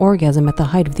having an orgasm at the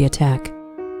height of the attack.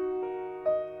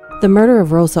 The murder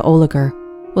of Rosa Oliger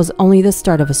was only the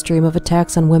start of a stream of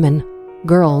attacks on women,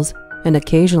 girls, and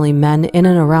occasionally men in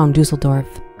and around Dusseldorf.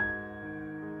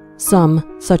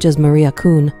 Some, such as Maria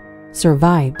Kuhn,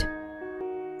 survived.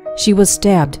 She was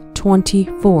stabbed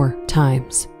 24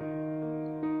 times.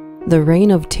 The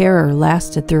reign of terror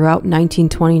lasted throughout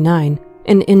 1929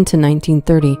 and into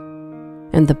 1930,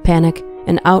 and the panic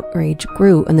and outrage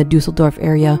grew in the Dusseldorf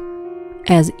area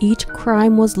as each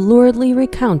crime was luridly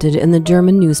recounted in the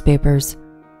German newspapers,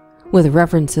 with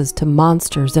references to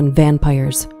monsters and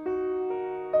vampires.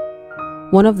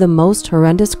 One of the most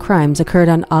horrendous crimes occurred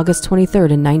on August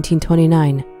 23rd in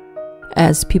 1929,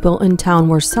 as people in town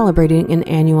were celebrating an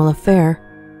annual affair.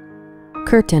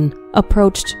 Curtin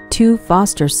approached 2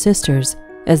 foster sisters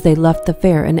as they left the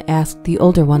fair and asked the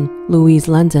older one, Louise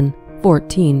Lenzen,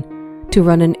 14, to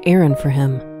run an errand for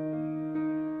him.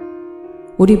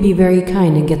 "Would you be very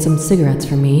kind and get some cigarettes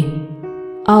for me?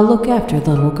 I'll look after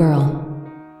the little girl,"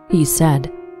 he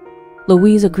said.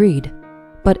 Louise agreed,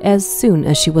 but as soon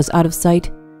as she was out of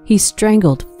sight, he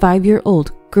strangled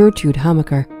 5-year-old Gertrude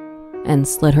Hammacher and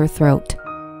slit her throat.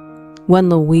 When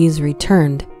Louise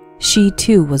returned, she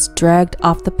too was dragged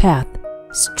off the path,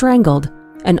 strangled,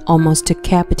 and almost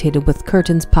decapitated with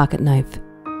Curtin's pocket knife.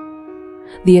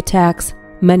 The attacks,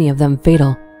 many of them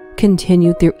fatal,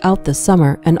 continued throughout the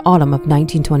summer and autumn of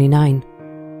 1929.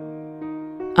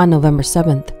 On November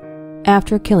 7th,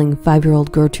 after killing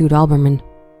 5-year-old Gertrude Alberman,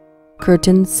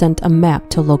 Curtin sent a map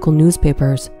to local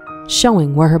newspapers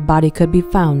showing where her body could be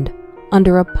found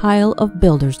under a pile of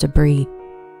builder's debris.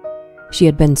 She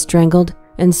had been strangled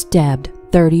and stabbed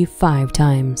 35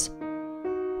 times.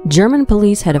 German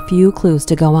police had a few clues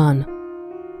to go on.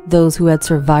 Those who had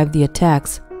survived the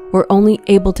attacks were only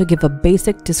able to give a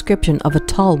basic description of a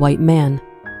tall white man,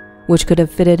 which could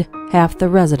have fitted half the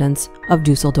residents of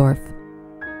Dusseldorf.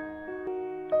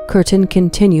 Curtin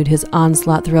continued his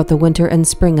onslaught throughout the winter and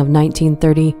spring of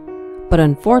 1930, but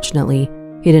unfortunately,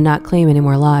 he did not claim any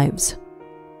more lives.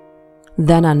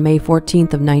 Then on May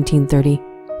 14th of 1930,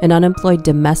 an unemployed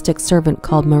domestic servant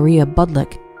called Maria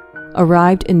Budlick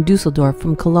arrived in Dusseldorf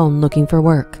from Cologne looking for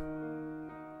work.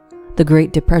 The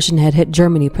Great Depression had hit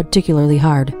Germany particularly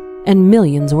hard, and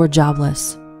millions were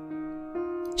jobless.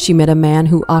 She met a man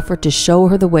who offered to show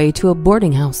her the way to a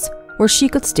boarding house where she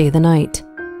could stay the night.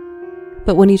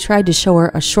 But when he tried to show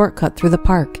her a shortcut through the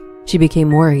park, she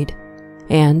became worried,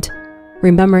 and,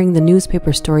 remembering the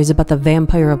newspaper stories about the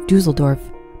vampire of Dusseldorf,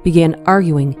 began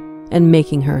arguing and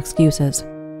making her excuses.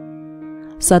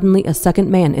 Suddenly, a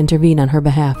second man intervened on her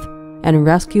behalf and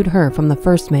rescued her from the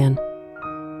first man.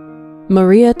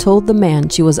 Maria told the man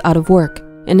she was out of work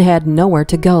and had nowhere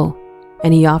to go,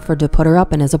 and he offered to put her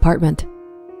up in his apartment.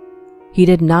 He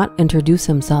did not introduce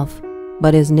himself,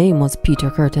 but his name was Peter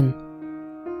Curtin.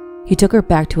 He took her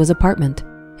back to his apartment.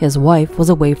 His wife was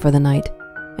away for the night,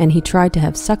 and he tried to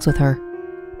have sex with her,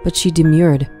 but she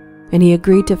demurred, and he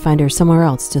agreed to find her somewhere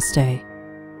else to stay.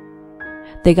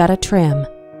 They got a tram,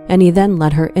 and he then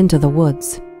led her into the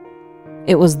woods.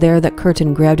 It was there that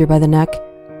Curtin grabbed her by the neck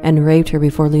and raped her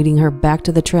before leading her back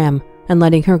to the tram and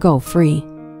letting her go free.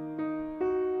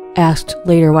 Asked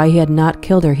later why he had not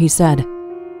killed her, he said,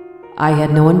 "I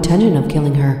had no intention of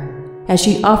killing her, as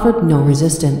she offered no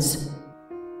resistance.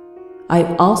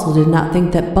 I also did not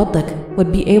think that Budlick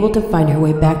would be able to find her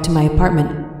way back to my apartment,"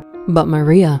 but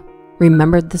Maria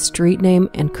remembered the street name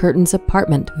and Curtin's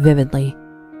apartment vividly.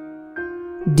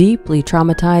 Deeply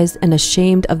traumatized and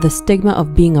ashamed of the stigma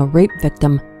of being a rape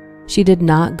victim, she did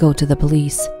not go to the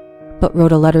police, but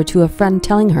wrote a letter to a friend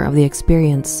telling her of the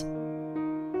experience.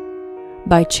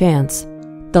 By chance,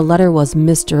 the letter was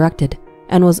misdirected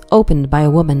and was opened by a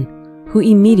woman, who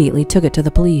immediately took it to the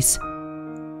police.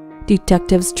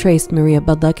 Detectives traced Maria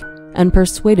Budlick and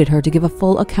persuaded her to give a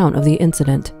full account of the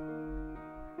incident.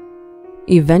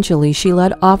 Eventually, she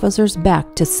led officers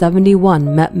back to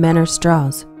 71 Met Manor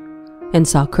Straws and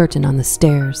saw Curtin on the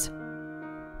stairs.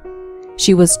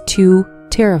 She was too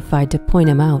terrified to point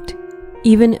him out,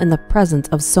 even in the presence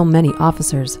of so many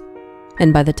officers,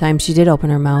 and by the time she did open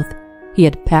her mouth, he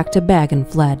had packed a bag and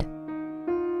fled.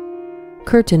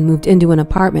 Curtin moved into an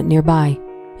apartment nearby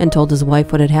and told his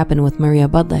wife what had happened with Maria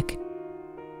Budlick.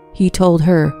 He told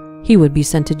her he would be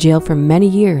sent to jail for many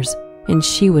years and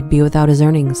she would be without his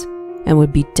earnings and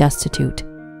would be destitute.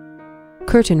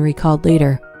 Curtin recalled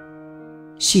later,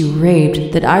 "She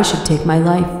raved that I should take my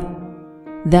life.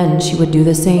 Then she would do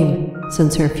the same,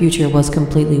 since her future was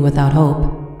completely without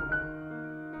hope."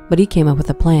 But he came up with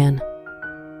a plan.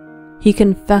 He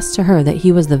confessed to her that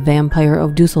he was the vampire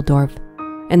of Dusseldorf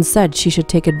and said she should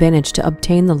take advantage to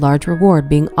obtain the large reward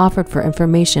being offered for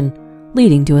information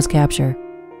leading to his capture.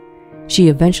 She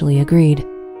eventually agreed.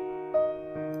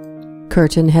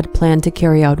 Curtin had planned to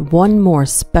carry out one more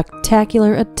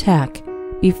spectacular attack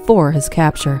before his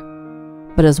capture,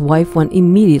 but his wife went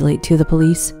immediately to the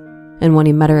police, and when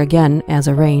he met her again, as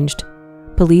arranged,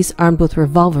 police armed with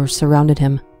revolvers surrounded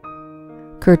him.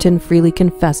 Curtin freely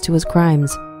confessed to his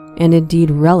crimes, and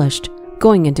indeed relished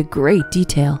going into great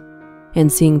detail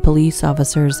and seeing police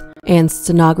officers and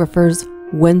stenographers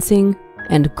wincing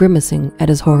and grimacing at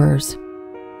his horrors.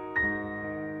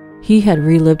 He had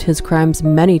relived his crimes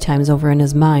many times over in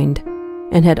his mind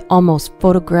and had almost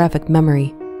photographic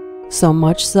memory, so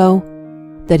much so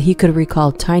that he could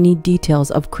recall tiny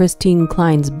details of Christine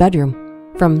Klein's bedroom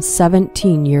from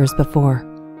 17 years before.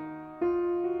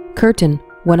 Curtin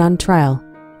went on trial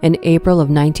in April of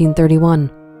 1931,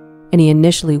 and he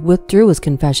initially withdrew his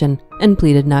confession and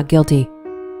pleaded not guilty,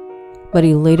 but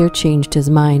he later changed his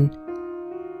mind.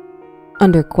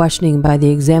 Under questioning by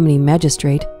the examining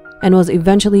magistrate, and was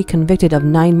eventually convicted of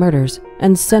 9 murders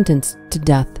and sentenced to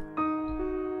death.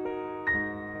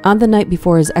 On the night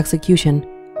before his execution,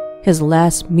 his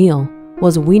last meal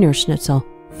was Wiener Schnitzel,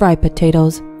 fried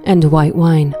potatoes, and white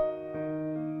wine.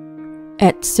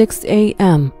 At 6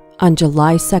 a.m. on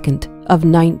July 2nd, of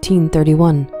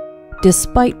 1931,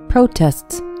 despite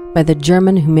protests by the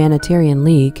German Humanitarian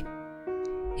League.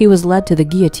 He was led to the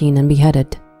guillotine and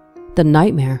beheaded. The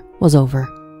nightmare was over.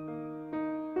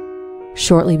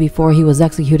 Shortly before he was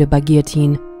executed by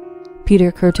guillotine,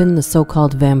 Peter Kürten, the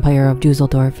so-called vampire of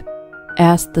Dusseldorf,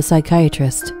 asked the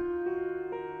psychiatrist,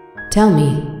 "Tell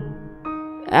me,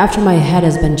 after my head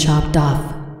has been chopped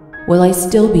off, will I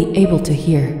still be able to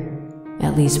hear,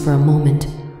 at least for a moment,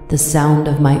 the sound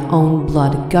of my own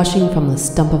blood gushing from the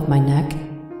stump of my neck?"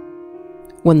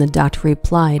 When the doctor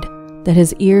replied that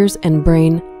his ears and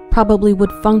brain probably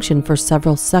would function for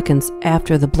several seconds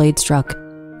after the blade struck,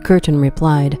 Kürten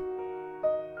replied,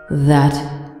 "That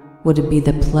would be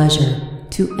the pleasure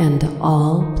to end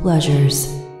all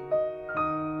pleasures."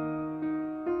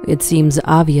 It seems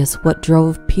obvious what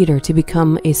drove Peter to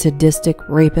become a sadistic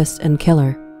rapist and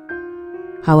killer.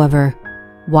 However,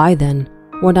 why then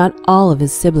were not all of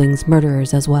his siblings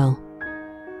murderers as well?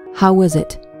 How was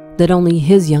it that only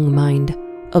his young mind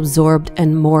absorbed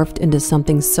and morphed into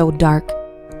something so dark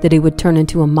that he would turn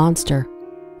into a monster,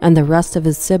 and the rest of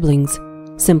his siblings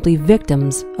simply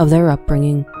victims of their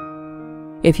upbringing?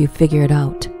 If you figure it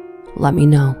out, let me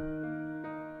know.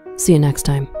 See you next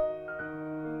time.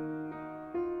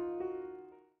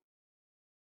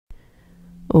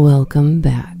 Welcome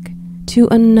back to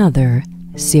another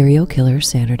Serial Killer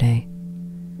Saturday.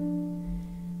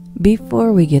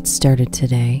 Before we get started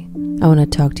today, I want to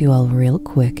talk to you all real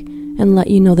quick and let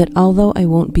you know that although I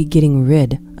won't be getting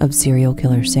rid of Serial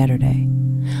Killer Saturday,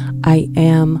 I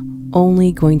am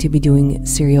only going to be doing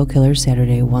Serial Killer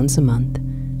Saturday once a month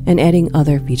and adding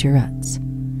other featurettes.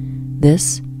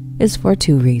 This is for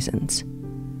two reasons.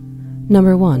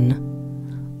 Number one,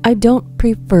 I don't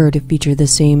prefer to feature the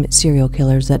same serial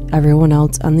killers that everyone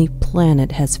else on the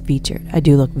planet has featured. I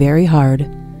do look very hard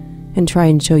and try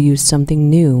and show you something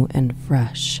new and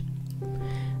fresh.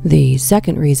 The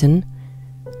second reason,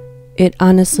 it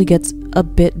honestly gets a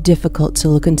bit difficult to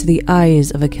look into the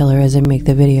eyes of a killer as I make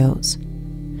the videos,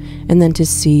 and then to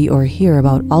see or hear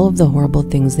about all of the horrible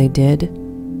things they did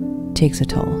takes a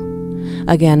toll.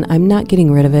 Again, I'm not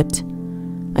getting rid of it.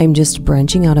 I'm just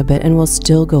branching out a bit and will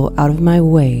still go out of my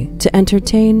way to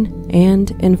entertain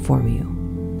and inform you.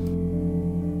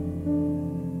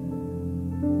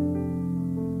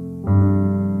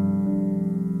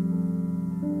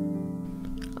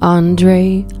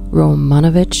 Andrei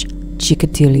Romanovich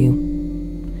Chikatiliu,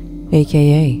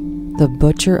 aka the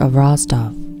Butcher of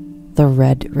Rostov, the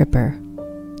Red Ripper,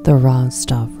 the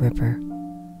Rostov Ripper.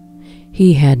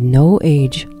 He had no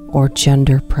age or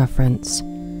gender preference.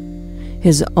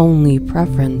 His only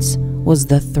preference was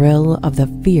the thrill of the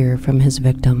fear from his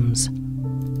victims.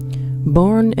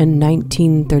 Born in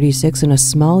 1936 in a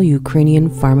small Ukrainian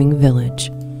farming village,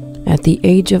 at the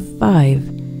age of 5,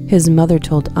 his mother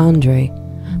told Andrei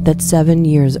that 7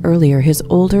 years earlier his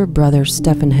older brother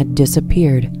Stefan had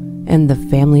disappeared, and the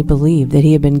family believed that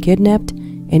he had been kidnapped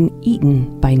and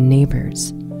eaten by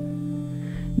neighbors.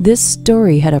 This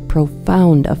story had a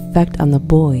profound effect on the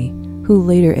boy, who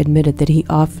later admitted that he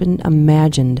often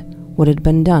imagined what had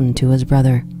been done to his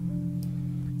brother.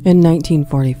 In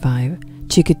 1945,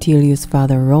 Chikatiliu's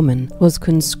father Roman was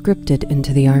conscripted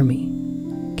into the army.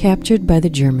 Captured by the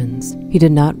Germans, he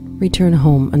did not return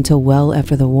home until well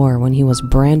after the war, when he was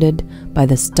branded by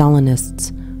the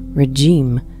Stalinists'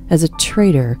 regime as a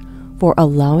traitor for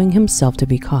allowing himself to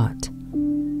be caught.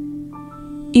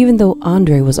 Even though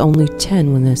Andrei was only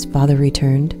 10 when his father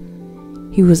returned,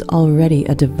 he was already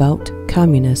a devout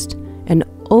communist and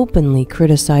openly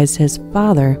criticized his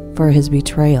father for his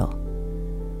betrayal.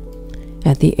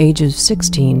 At the age of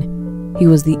 16, he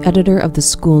was the editor of the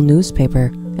school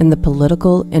newspaper and the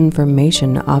political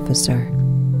information officer.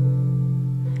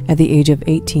 At the age of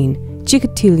 18,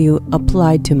 Chikatiliu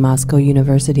applied to Moscow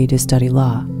University to study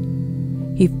law.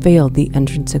 He failed the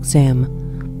entrance exam,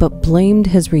 but blamed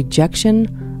his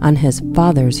rejection on his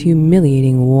father's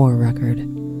humiliating war record.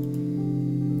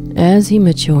 As he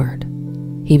matured,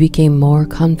 he became more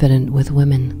confident with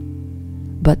women,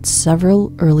 but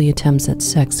several early attempts at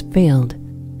sex failed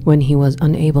when he was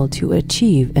unable to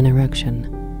achieve an erection.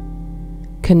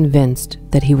 Convinced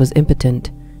that he was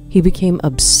impotent, he became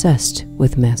obsessed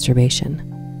with masturbation.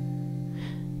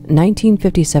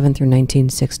 1957 through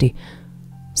 1960,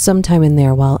 sometime in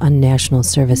there while on national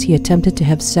service, he attempted to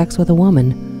have sex with a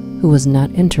woman who was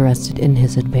not interested in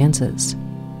his advances.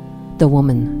 The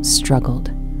woman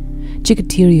struggled.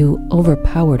 Chikatiliu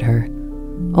overpowered her,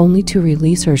 only to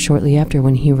release her shortly after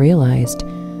when he realized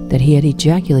that he had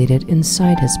ejaculated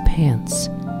inside his pants.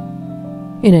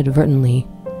 Inadvertently,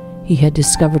 he had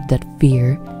discovered that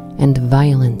fear and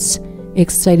violence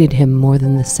excited him more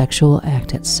than the sexual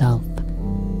act itself.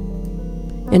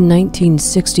 In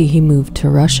 1960, he moved to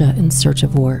Russia in search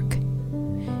of work.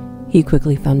 He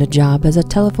quickly found a job as a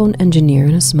telephone engineer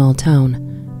in a small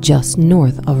town just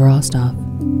north of Rostov.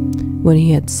 When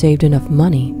he had saved enough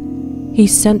money, he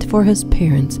sent for his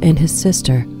parents and his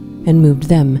sister and moved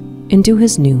them into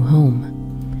his new home.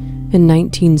 In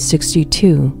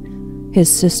 1962,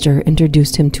 his sister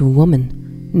introduced him to a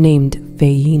woman named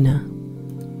Feyina,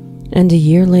 and a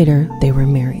year later they were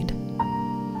married.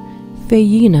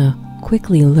 Feyina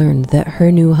quickly learned that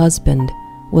her new husband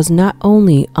was not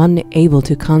only unable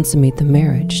to consummate the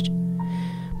marriage,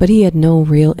 but he had no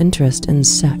real interest in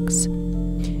sex.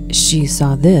 She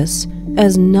saw this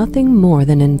as nothing more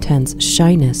than intense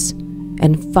shyness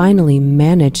and finally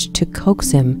managed to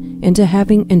coax him into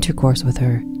having intercourse with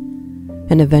her,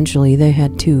 and eventually they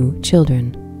had 2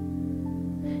 children.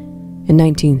 In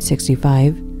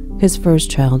 1965, his first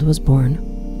child was born,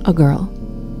 a girl.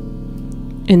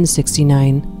 In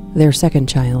 1969, their second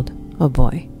child, a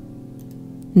boy.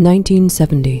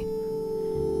 1970,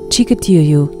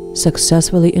 Chikatilo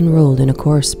successfully enrolled in a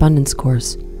correspondence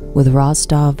course with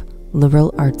Rostov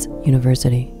Liberal Arts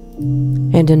University.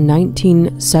 And in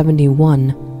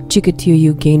 1971,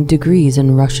 Chikatilo gained degrees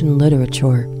in Russian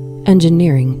literature,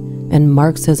 engineering, and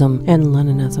Marxism and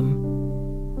Leninism.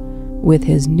 With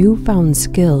his newfound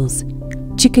skills,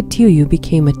 Chikatilo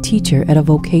became a teacher at a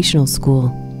vocational school,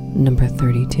 number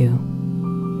 32.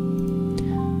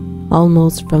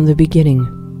 Almost from the beginning,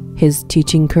 his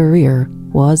teaching career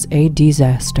was a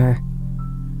disaster.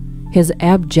 His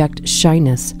abject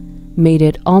shyness made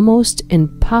it almost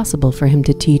impossible for him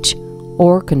to teach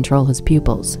or control his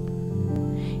pupils.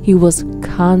 He was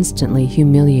constantly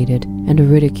humiliated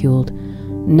and ridiculed,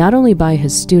 not only by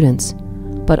his students,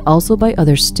 but also by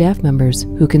other staff members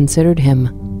who considered him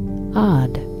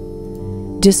odd.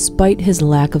 Despite his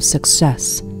lack of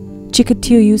success,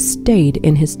 Chikatilo stayed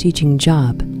in his teaching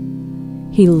job.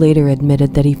 He later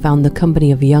admitted that he found the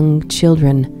company of young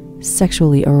children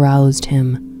sexually aroused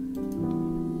him.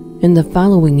 In the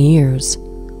following years,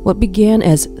 what began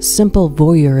as simple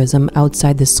voyeurism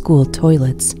outside the school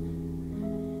toilets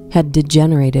had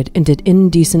degenerated into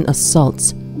indecent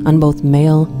assaults on both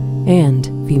male and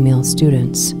female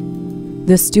students.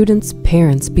 The students'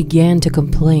 parents began to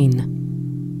complain.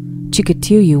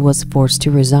 Chikatilo was forced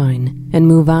to resign and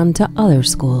move on to other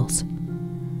schools.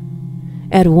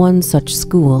 At one such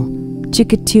school,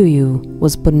 Chikatilo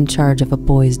was put in charge of a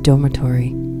boys'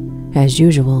 dormitory. As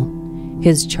usual,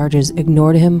 his charges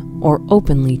ignored him or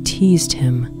openly teased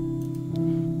him.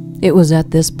 It was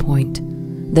at this point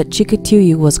that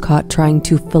Chikatilo was caught trying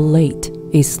to fellate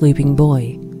a sleeping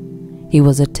boy. He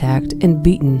was attacked and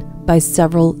beaten by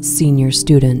several senior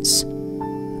students.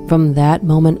 From that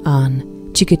moment on,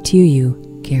 Chikatilo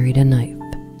carried a knife.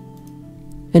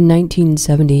 In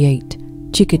 1978,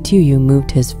 Chikatilo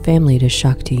moved his family to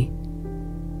Shakhty.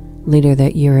 Later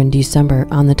that year in December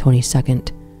on the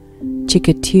 22nd,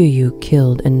 Chikatilo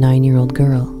killed a 9-year-old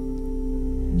girl.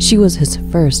 She was his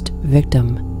first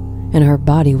victim, and her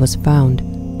body was found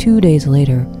 2 days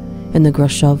later in the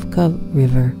Groshovka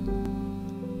River.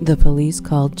 The police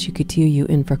called Chikatilo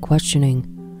in for questioning,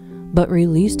 but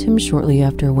released him shortly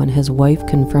after when his wife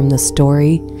confirmed the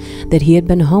story that he had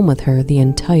been home with her the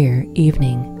entire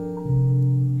evening.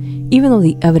 Even though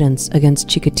the evidence against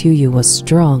Chikatilo was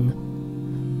strong,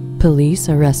 police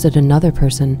arrested another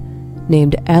person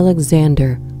named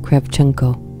Alexander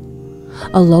Kravchenko,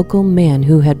 a local man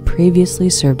who had previously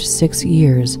served 6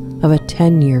 years of a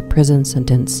 10-year prison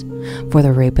sentence for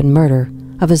the rape and murder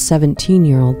of a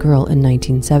 17-year-old girl in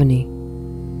 1970.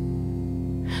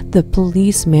 The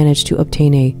police managed to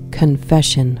obtain a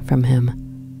confession from him.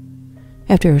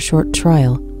 After a short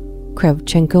trial,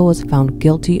 Kravchenko was found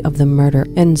guilty of the murder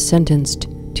and sentenced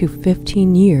to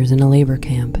 15 years in a labor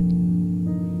camp.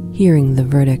 Hearing the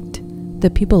verdict, the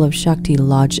people of Shakhty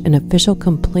lodged an official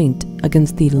complaint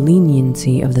against the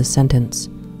leniency of the sentence.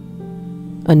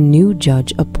 A new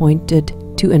judge appointed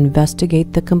to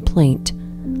investigate the complaint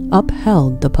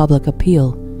upheld the public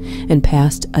appeal and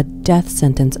passed a death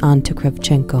sentence on to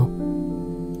Kravchenko.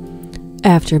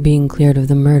 After being cleared of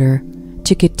the murder,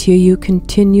 Chikatilo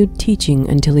continued teaching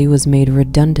until he was made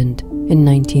redundant in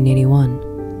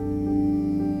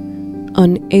 1981.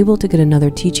 Unable to get another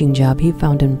teaching job, he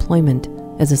found employment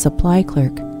as a supply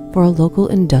clerk for a local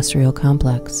industrial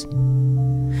complex.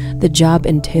 The job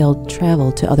entailed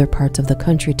travel to other parts of the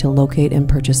country to locate and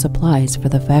purchase supplies for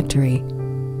the factory.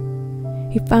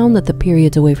 He found that the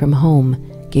periods away from home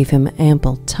gave him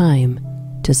ample time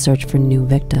to search for new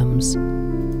victims.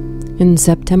 In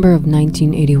September of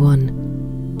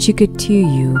 1981,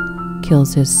 Chikatilo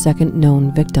kills his second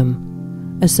known victim,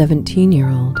 a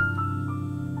 17-year-old.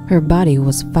 her body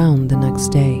was found the next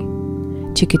day,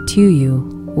 Chikatilo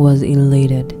was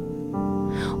elated.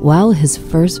 While his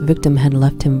first victim had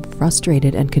left him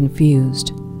frustrated and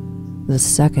confused, the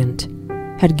second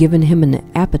had given him an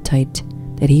appetite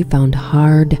that he found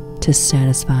hard to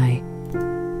satisfy.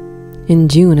 In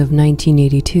June of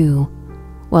 1982,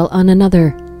 while on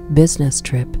another business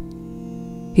trip,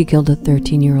 he killed a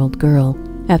 13-year-old girl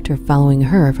after following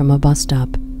her from a bus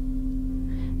stop.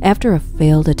 After a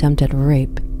failed attempt at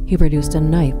rape, he produced a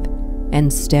knife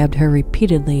and stabbed her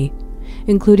repeatedly,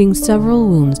 including several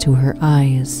wounds to her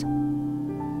eyes.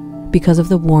 Because of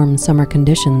the warm summer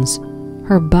conditions,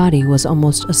 her body was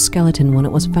almost a skeleton when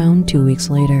it was found 2 weeks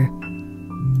later.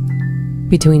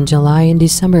 Between July and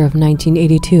December of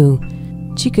 1982,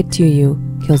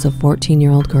 Chikatilo kills a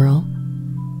 14-year-old girl,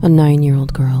 a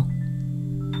 9-year-old girl,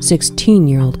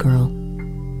 16-year-old girl,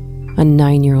 a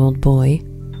 9-year-old boy,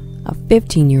 a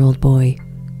 15-year-old boy,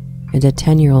 and a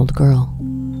 10-year-old girl.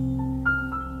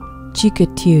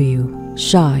 Chikatilo,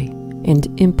 shy and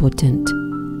impotent,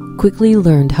 quickly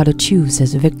learned how to choose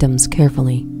his victims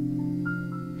carefully.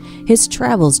 His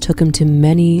travels took him to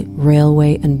many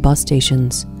railway and bus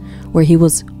stations where he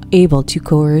was able to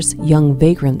coerce young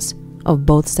vagrants of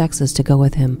both sexes to go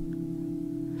with him.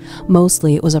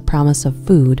 Mostly it was a promise of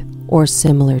food or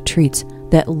similar treats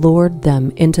that lured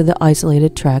them into the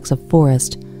isolated tracts of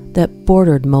forest that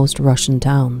bordered most Russian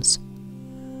towns.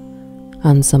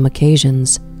 On some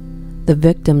occasions, the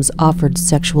victims offered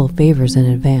sexual favors in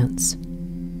advance.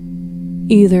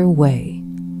 Either way,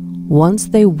 once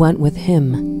they went with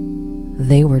him,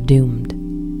 they were doomed.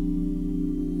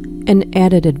 An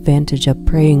added advantage of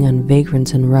preying on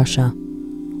vagrants in Russia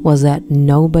was that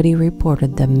nobody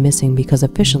reported them missing because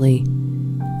officially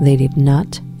they did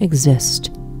not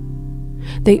exist.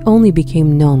 They only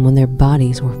became known when their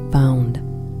bodies were found.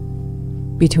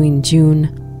 Between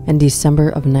June and December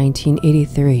of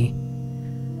 1983,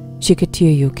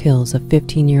 Chikatilo kills a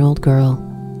 15-year-old girl,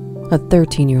 a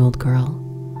 13-year-old girl,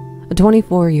 a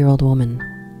 24-year-old woman,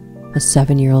 a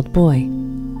 7-year-old boy,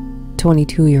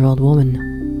 22-year-old woman,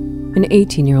 an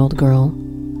 18-year-old girl,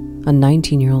 a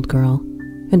 19-year-old girl,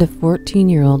 and a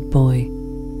 14-year-old boy.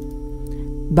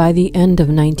 By the end of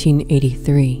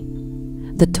 1983,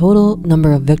 the total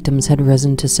number of victims had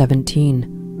risen to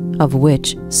 17, of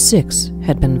which 6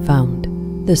 had been found.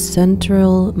 The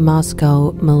Central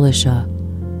Moscow militia,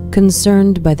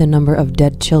 concerned by the number of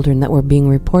dead children that were being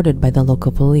reported by the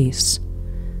local police,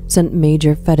 sent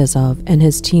Major Fedosov and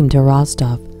his team to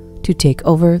Rostov to take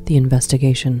over the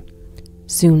investigation.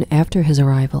 Soon after his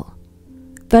arrival,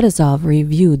 Fedosov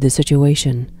reviewed the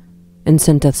situation and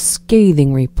sent a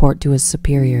scathing report to his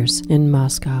superiors in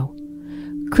Moscow,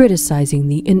 criticizing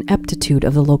the ineptitude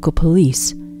of the local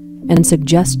police and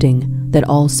suggesting that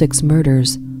all 6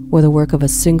 murders were the work of a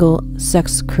single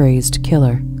sex-crazed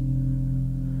killer.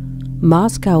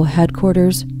 Moscow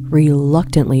headquarters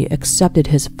reluctantly accepted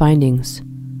his findings,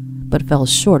 but fell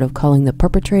short of calling the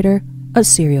perpetrator a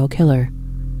serial killer,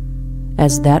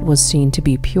 as that was seen to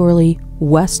be purely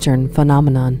Western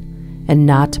phenomenon and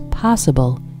not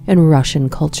possible in Russian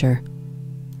culture.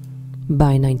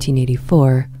 By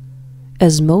 1984,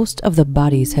 as most of the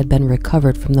bodies had been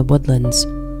recovered from the woodlands,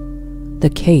 the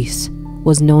case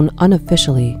was known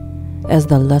unofficially as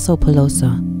the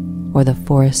Lesopolosa, or the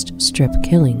Forest Strip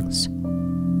Killings.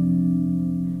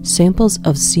 Samples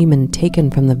of semen taken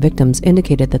from the victims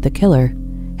indicated that the killer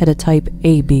had a type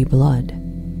AB blood.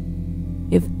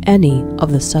 If any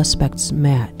of the suspects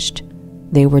matched,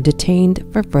 they were detained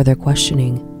for further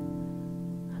questioning.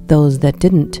 Those that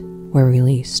didn't were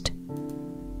released.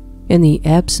 In the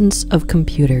absence of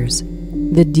computers,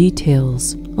 the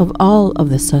details of all of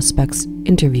the suspects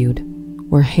interviewed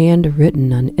were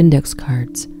handwritten on index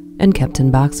cards and kept in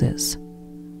boxes.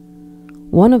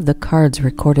 One of the cards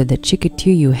recorded that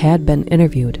Chikatilo had been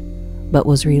interviewed, but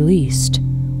was released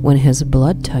when his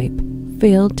blood type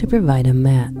failed to provide a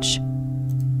match.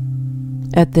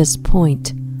 At this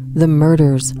point, the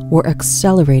murders were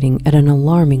accelerating at an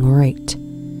alarming rate.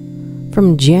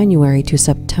 From January to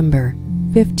September,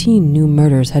 15 new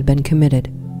murders had been committed,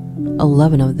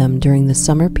 11 of them during the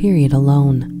summer period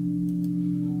alone.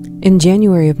 In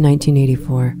January of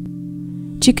 1984,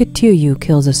 Chikatilo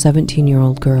kills a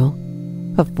 17-year-old girl,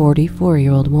 a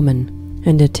 44-year-old woman,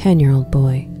 and a 10-year-old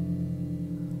boy.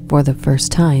 For the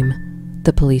first time,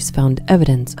 the police found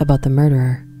evidence about the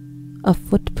murderer, a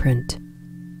footprint.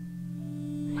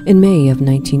 In May of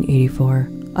 1984,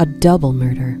 a double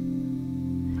murder.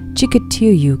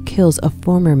 Chikatilo kills a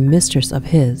former mistress of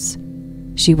his.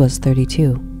 She was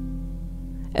 32,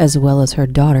 as well as her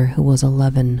daughter, who was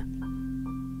 11.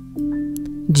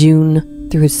 June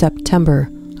through September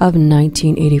of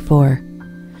 1984,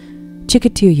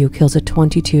 Chikatilo kills a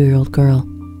 22-year-old girl,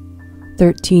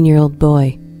 13-year-old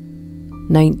boy,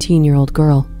 19-year-old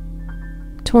girl,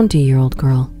 20-year-old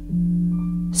girl,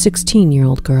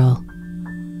 16-year-old girl,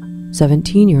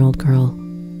 17-year-old girl,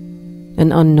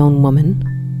 an unknown woman,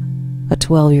 a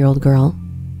 12-year-old girl,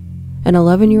 an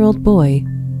 11-year-old boy,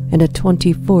 and a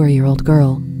 24-year-old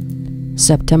girl.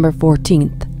 September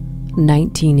 14th,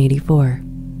 1984.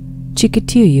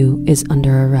 Chikatilo is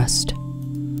under arrest.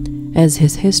 As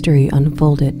his history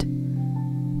unfolded,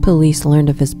 police learned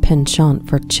of his penchant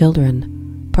for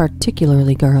children,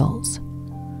 particularly girls.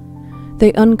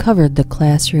 They uncovered the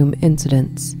classroom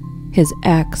incidents, his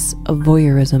acts of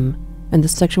voyeurism, and the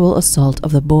sexual assault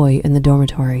of the boy in the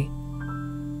dormitory.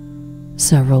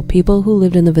 Several people who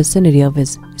lived in the vicinity of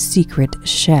his secret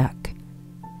shack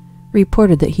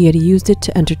reported that he had used it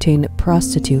to entertain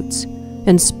prostitutes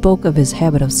and spoke of his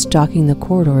habit of stalking the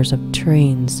corridors of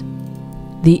trains.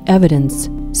 The evidence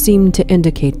seemed to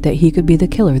indicate that he could be the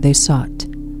killer they sought,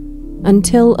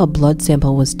 until a blood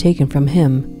sample was taken from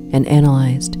him and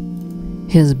analyzed.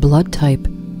 His blood type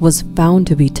was found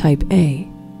to be type A.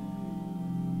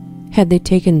 Had they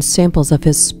taken samples of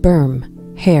his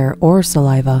sperm, hair, or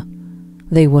saliva,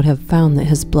 they would have found that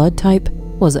his blood type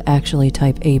was actually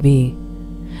type AB,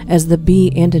 as the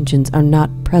B antigens are not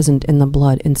present in the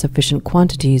blood in sufficient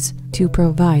quantities to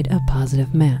provide a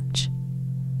positive match.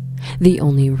 The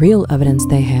only real evidence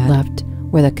they had left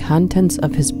were the contents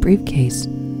of his briefcase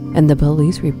and the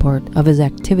police report of his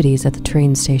activities at the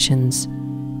train stations.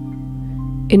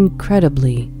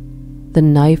 Incredibly, the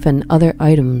knife and other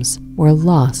items were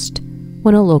lost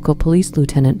when a local police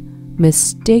lieutenant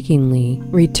mistakenly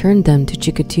returned them to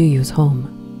Chikatilo's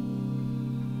home.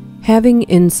 Having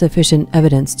insufficient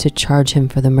evidence to charge him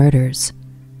for the murders,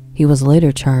 he was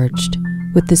later charged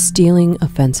with the stealing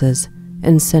offenses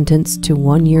and sentenced to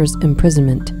 1 year's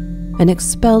imprisonment and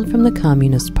expelled from the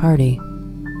Communist Party.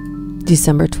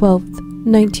 December 12,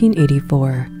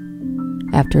 1984.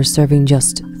 After serving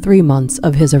just 3 months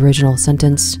of his original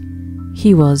sentence,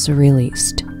 he was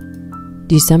released.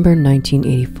 December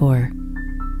 1984.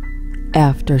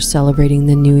 After celebrating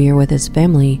the new year with his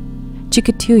family,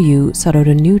 Chikatilo sought out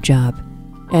a new job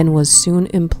and was soon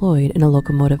employed in a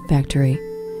locomotive factory.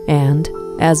 And,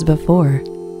 as before,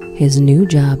 his new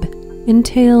job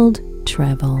entailed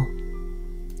travel.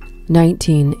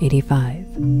 1985.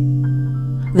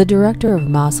 The director of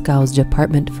Moscow's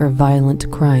Department for Violent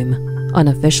Crime,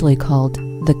 unofficially called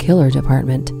the Killer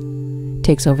Department,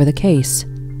 takes over the case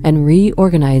and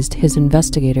reorganized his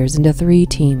investigators into 3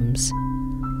 teams.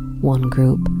 One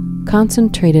group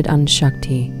concentrated on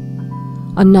Shakhty,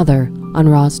 another on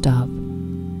Rostov,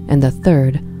 and the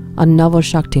third on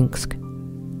Novoshakhtinsk.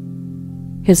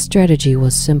 His strategy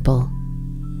was simple: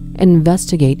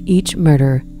 investigate each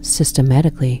murder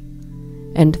systematically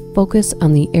and focus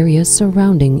on the areas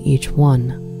surrounding each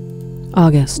one.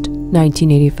 August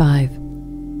 1985.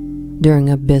 During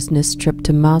a business trip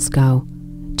to Moscow,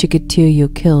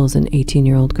 Chikatilo kills an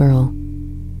 18-year-old girl.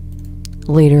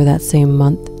 Later that same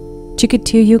month,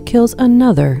 Chikatilo kills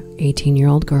another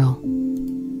 18-year-old girl.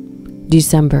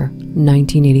 December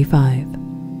 1985.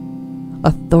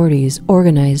 Authorities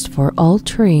organized for all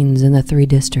trains in the 3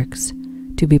 districts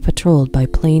to be patrolled by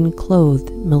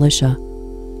plain-clothed militia,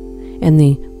 and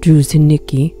the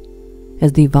Druziniki,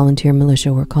 as the volunteer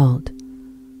militia were called.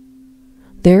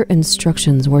 Their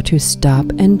instructions were to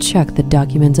stop and check the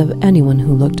documents of anyone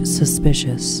who looked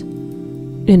suspicious.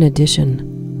 In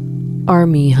addition,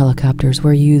 army helicopters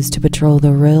were used to patrol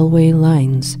the railway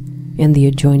lines and the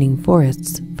adjoining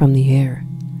forests from the air.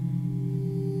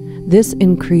 This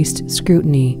increased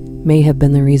scrutiny may have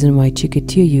been the reason why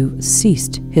Chikatilo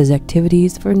ceased his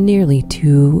activities for nearly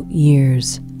 2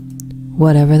 years.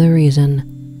 Whatever the reason,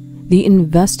 the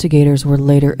investigators were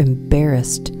later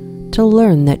embarrassed to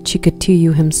learn that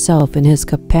Chikatilo himself, in his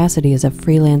capacity as a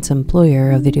freelance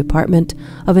employer of the Department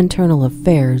of Internal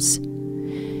Affairs,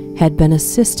 had been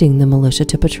assisting the militia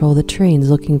to patrol the trains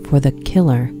looking for the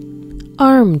killer.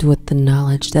 Armed with the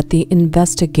knowledge that the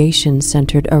investigation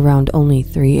centered around only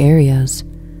 3 areas,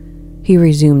 he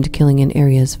resumed killing in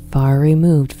areas far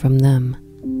removed from them.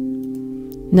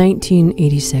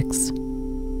 1986.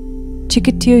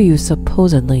 Chikatilo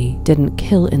supposedly didn't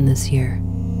kill in this year.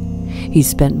 He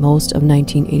spent most of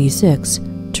 1986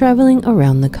 traveling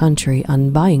around the country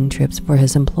on buying trips for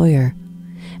his employer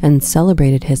and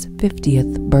celebrated his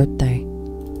 50th birthday.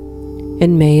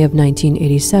 In May of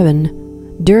 1987,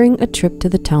 during a trip to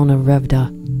the town of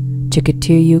Revda,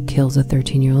 Chikatilo kills a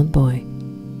 13-year-old boy.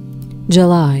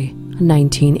 July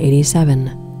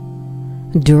 1987.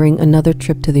 During another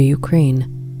trip to the Ukraine,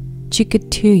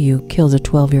 Chikatilo kills a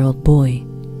 12-year-old boy.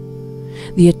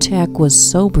 The attack was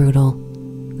so brutal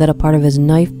that a part of his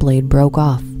knife blade broke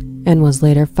off and was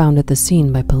later found at the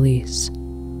scene by police.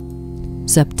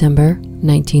 September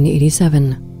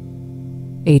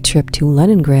 1987. A trip to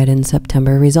Leningrad in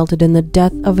September resulted in the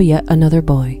death of yet another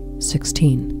boy,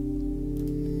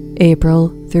 16.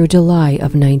 April through July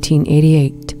of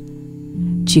 1988.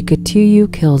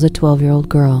 Chikatilo kills a 12-year-old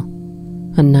girl,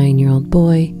 a 9-year-old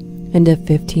boy, and a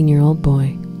 15-year-old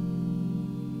boy.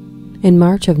 In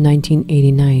March of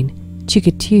 1989,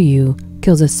 Chikatilo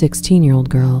kills a 16-year-old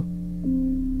girl.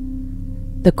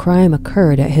 The crime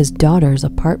occurred at his daughter's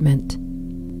apartment.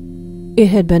 It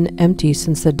had been empty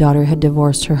since the daughter had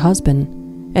divorced her husband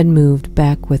and moved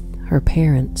back with her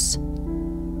parents.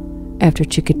 After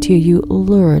Chikatilo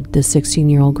lured the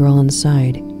 16-year-old girl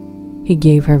inside, he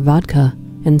gave her vodka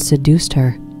and seduced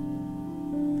her.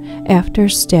 After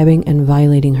stabbing and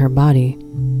violating her body,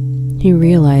 he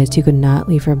realized he could not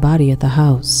leave her body at the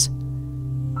house.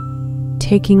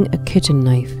 Taking a kitchen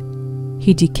knife,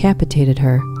 he decapitated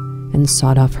her and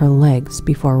sawed off her legs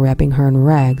before wrapping her in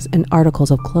rags and articles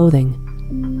of clothing.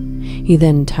 He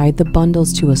then tied the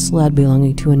bundles to a sled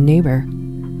belonging to a neighbor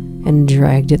and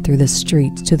dragged it through the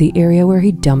streets to the area where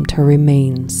he dumped her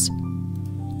remains.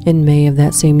 In May of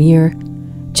that same year,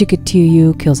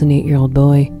 Chikatilo kills an 8-year-old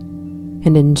boy,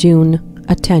 and in June,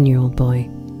 a 10-year-old boy.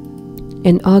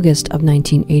 In August of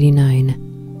 1989,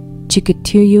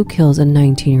 Chikatilo kills a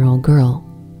 19-year-old girl.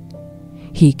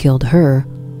 He killed her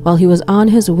while he was on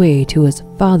his way to his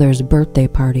father's birthday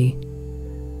party.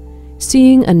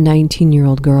 Seeing a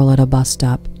 19-year-old girl at a bus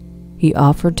stop, he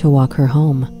offered to walk her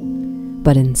home,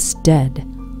 but instead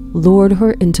lured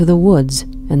her into the woods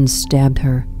and stabbed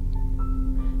her.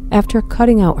 After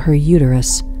cutting out her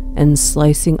uterus and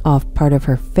slicing off part of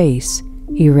her face,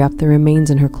 he wrapped the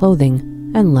remains in her clothing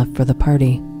and left for the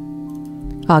party.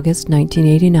 August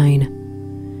 1989.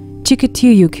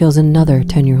 Chikatilo kills another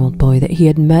 10-year-old boy that he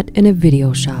had met in a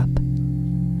video shop.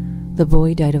 The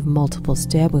boy died of multiple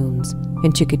stab wounds,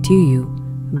 and Chikatilo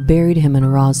buried him in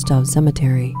Rostov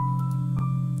Cemetery.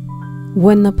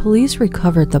 When the police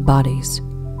recovered the bodies,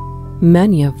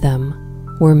 many of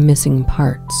them were missing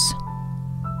parts.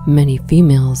 Many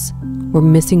females were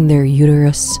missing their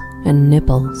uterus and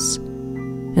nipples,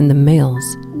 and the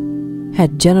males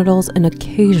had genitals and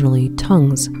occasionally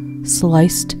tongues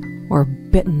sliced or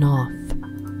bitten off.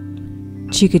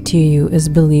 Chikatilo is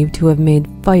believed to have made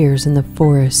fires in the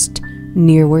forest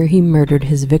near where he murdered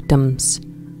his victims,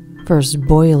 first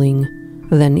boiling,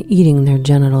 then eating their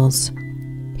genitals.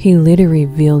 He later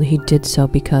revealed he did so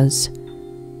because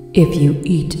if you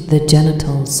eat the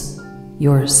genitals,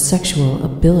 your sexual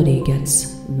ability gets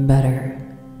better.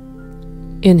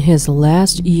 In his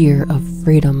last year of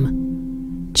freedom,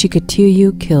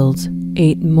 Chikatilo kills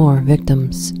 8 more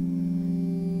victims.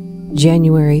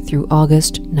 January through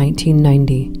August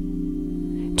 1990.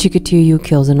 Chikatilo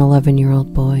kills an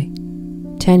 11-year-old boy,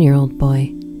 10-year-old boy,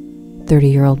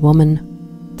 30-year-old woman,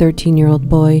 13-year-old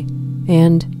boy,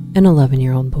 and an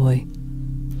 11-year-old boy.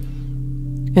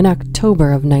 In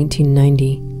October of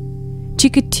 1990,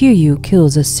 Chikatilo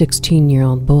kills a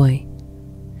 16-year-old boy.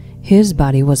 His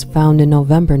body was found in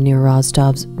November near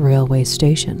Rostov's railway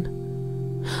station,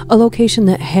 a location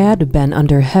that had been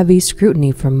under heavy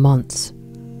scrutiny for months.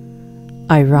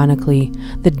 Ironically,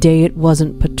 the day it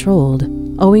wasn't patrolled,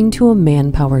 owing to a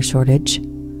manpower shortage,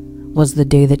 was the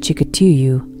day that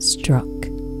Chikatilo struck.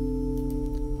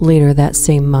 Later that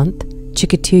same month,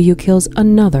 Chikatilo kills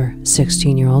another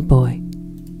 16-year-old boy.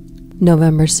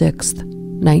 November 6th,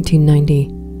 1990.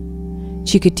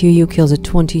 Chikatilo kills a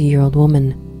 20-year-old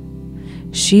woman.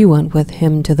 She went with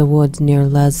him to the woods near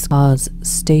S.K.S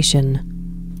station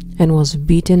and was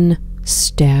beaten,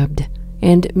 stabbed,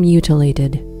 and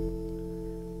mutilated.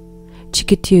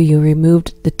 Chikatilo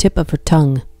removed the tip of her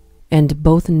tongue and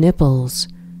both nipples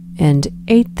and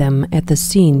ate them at the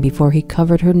scene before he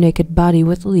covered her naked body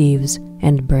with leaves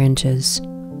and branches.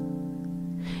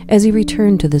 As he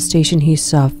returned to the station, he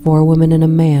saw 4 women and a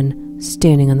man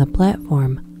standing on the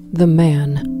platform. The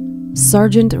man,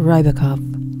 Sergeant Rybakov,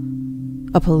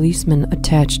 a policeman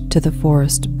attached to the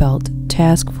Forest Belt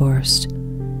Task Force,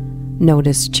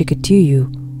 noticed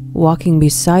Chikatilo walking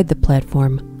beside the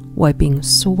platform, wiping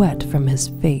sweat from his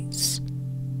face.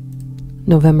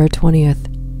 November 20th,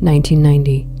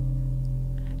 1990.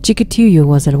 Chikatilo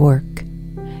was at work.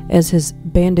 As his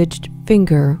bandaged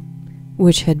finger,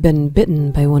 which had been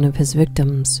bitten by one of his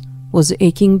victims, was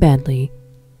aching badly,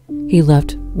 he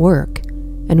left work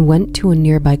and went to a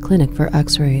nearby clinic for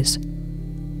x-rays.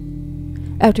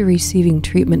 After receiving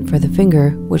treatment for the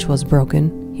finger, which was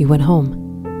broken, he went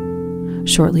home.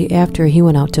 shortly after he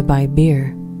went out to buy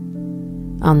beer.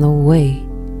 On the way,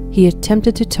 he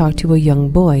attempted to talk to a young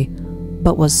boy,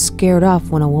 but was scared off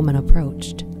when a woman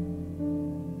approached.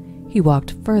 He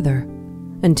walked further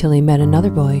until he met another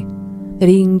boy that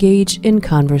he engaged in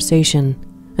conversation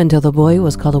until the boy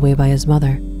was called away by his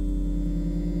mother.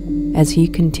 As he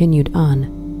continued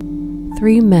on,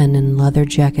 3 men in leather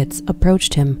jackets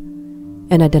approached him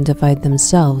and identified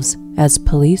themselves as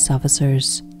police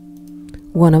officers.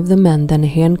 One of the men then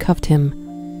handcuffed him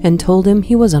and told him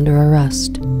he was under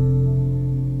arrest.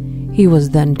 He was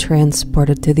then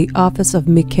transported to the office of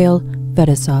Mikhail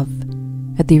Fedosov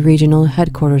at the regional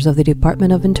headquarters of the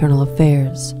Department of Internal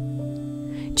Affairs.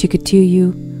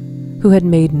 Chikatilo, who had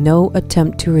made no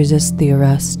attempt to resist the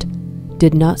arrest,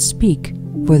 did not speak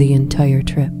for the entire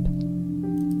trip.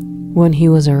 When he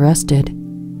was arrested,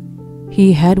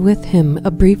 he had with him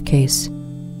a briefcase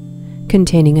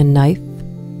containing a knife,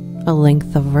 a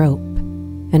length of rope,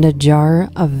 and a jar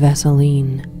of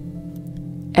Vaseline.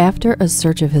 After a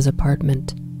search of his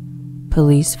apartment,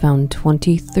 police found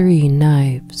 23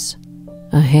 knives,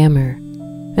 a hammer,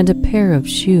 and a pair of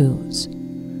shoes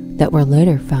that were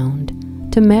later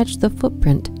found to match the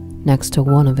footprint next to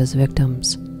one of his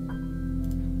victims.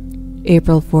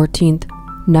 April 14th,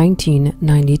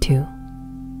 1992.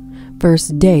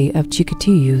 First day of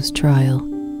Chikatilo's trial.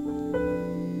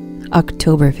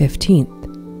 October 15th.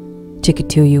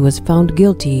 Chikatilo was found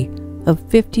guilty of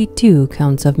 52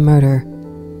 counts of murder,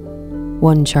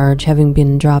 one charge having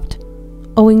been dropped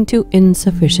owing to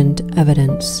insufficient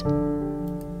evidence.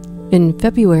 In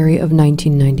February of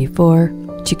 1994,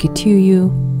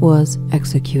 Chikatilo was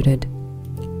executed.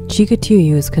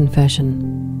 Chikatilo's confession.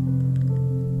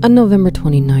 On November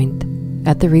 29th,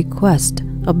 at the request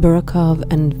of Burakov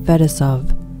and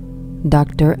Fedosov,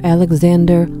 Dr.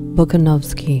 Alexander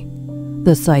Bukanovsky,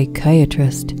 the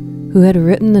psychiatrist who had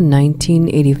written the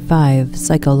 1985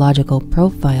 psychological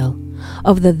profile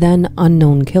of the then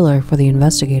unknown killer for the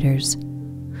investigators,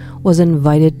 was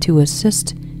invited to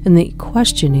assist in the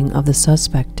questioning of the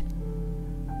suspect.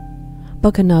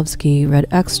 Bukanovsky read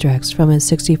extracts from his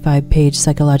 65-page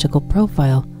psychological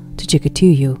profile to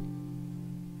Chikatilo.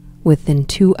 Within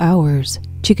 2 hours,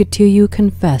 Chikatilo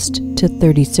confessed to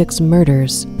 36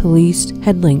 murders police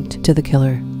had linked to the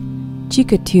killer.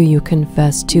 Chikatilo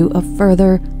confessed to a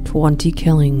further 20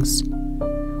 killings,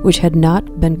 which had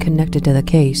not been connected to the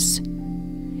case,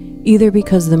 either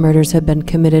because the murders had been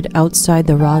committed outside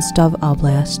the Rostov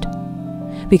Oblast,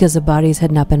 because the bodies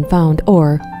had not been found,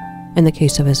 or, in the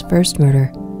case of his first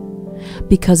murder,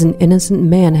 because an innocent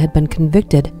man had been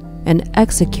convicted and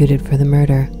executed for the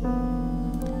murder.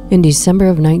 In December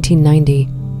of 1990,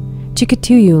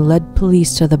 Chikatilo led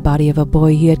police to the body of a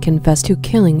boy he had confessed to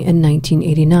killing in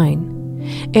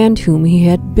 1989, and whom he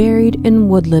had buried in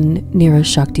woodland near a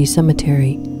Shakti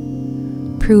cemetery,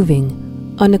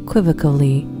 proving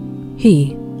unequivocally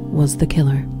he was the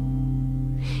killer.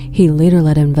 He later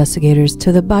led investigators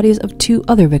to the bodies of 2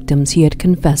 other victims he had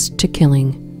confessed to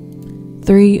killing.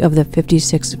 3 of the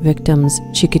 56 victims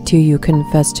Chikatilo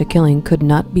confessed to killing could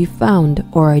not be found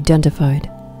or identified,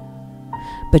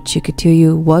 but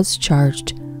Chikatilo was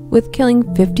charged with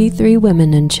killing 53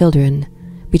 women and children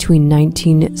between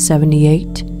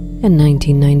 1978 and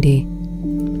 1990.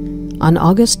 On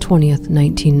August 20th,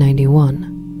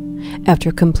 1991,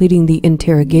 after completing the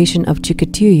interrogation of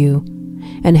Chikatilo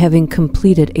and having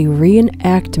completed a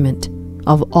reenactment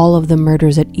of all of the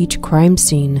murders at each crime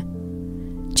scene,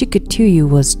 Chikatilo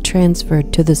was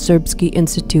transferred to the Serbsky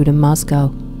Institute in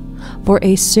Moscow for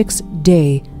a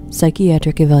 6-day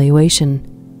psychiatric evaluation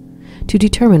to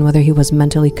determine whether he was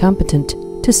mentally competent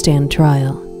to stand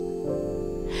trial.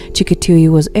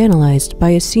 Chikatilo was analyzed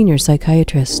by a senior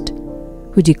psychiatrist,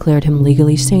 who declared him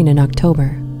legally sane in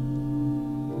October.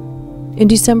 In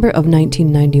December of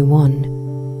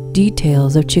 1991,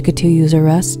 details of Chikatilo's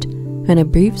arrest and a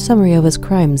brief summary of his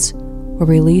crimes were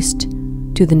released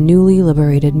to the newly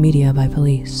liberated media by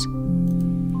police.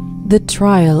 The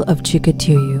trial of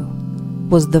Chikatilo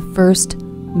was the first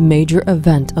major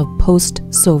event of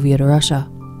post-Soviet Russia.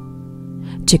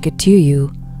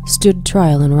 Chikatilo stood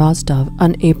trial in Rostov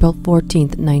on April 14,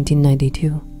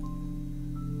 1992.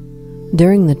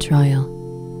 During the trial,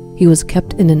 he was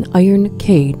kept in an iron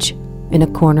cage in a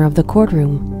corner of the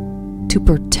courtroom to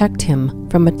protect him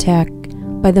from attack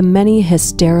by the many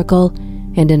hysterical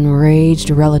and enraged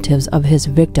relatives of his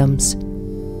victims.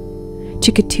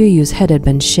 Chikatilo's head had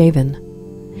been shaven,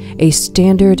 a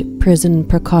standard prison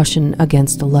precaution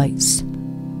against lice.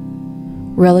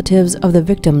 Relatives of the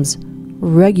victims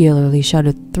regularly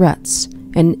shouted threats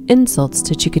and insults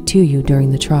to Chikatilo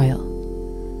during the trial,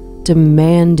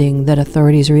 demanding that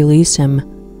authorities release him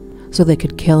so they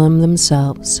could kill him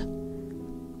themselves.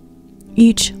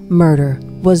 Each murder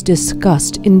was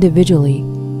discussed individually,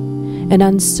 and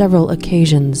on several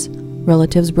occasions,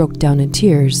 relatives broke down in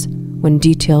tears when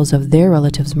details of their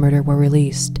relative's murder were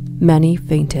released. Many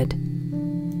fainted.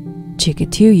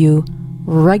 Chikatilo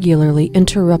regularly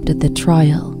interrupted the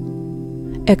trial,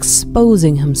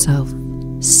 exposing himself,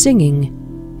 singing,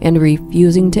 and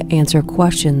refusing to answer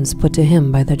questions put to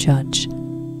him by the judge.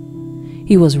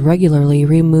 He was regularly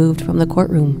removed from the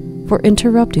courtroom for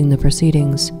interrupting the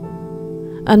proceedings.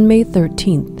 On May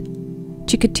 13th,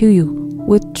 Chikatilo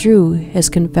withdrew his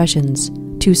confessions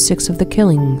to 6 of the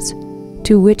killings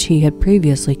to which he had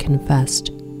previously confessed.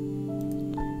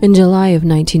 In July of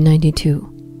 1992,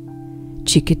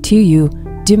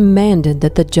 Chikatilo demanded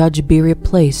that the judge be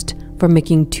replaced for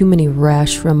making too many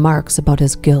rash remarks about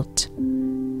his guilt.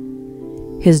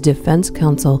 His defense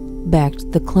counsel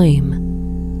backed the claim.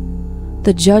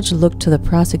 The judge looked to the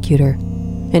prosecutor,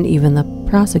 and even the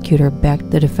prosecutor backed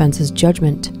the defense's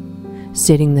judgment,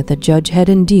 stating that the judge had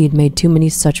indeed made too many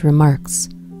such remarks.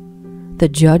 The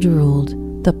judge ruled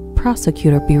the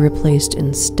prosecutor be replaced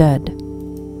instead.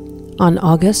 On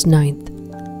August 9th,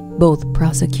 both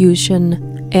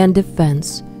prosecution and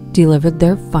defense delivered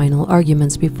their final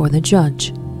arguments before the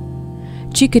judge.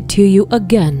 Chikatilo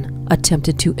again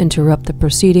attempted to interrupt the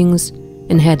proceedings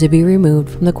and had to be removed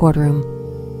from the courtroom.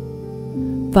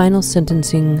 Final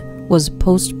sentencing was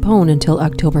postponed until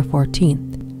October 14th.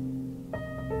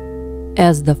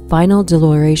 As the final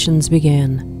deliberations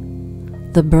began,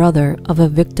 the brother of a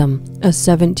victim, a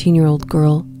 17-year-old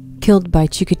girl killed by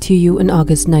Chikatilo in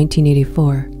August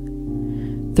 1984,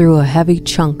 threw a heavy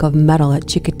chunk of metal at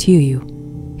Chikatilo,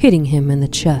 hitting him in the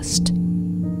chest.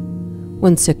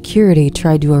 When security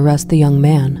tried to arrest the young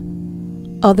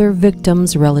man, other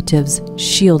victims' relatives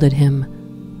shielded him,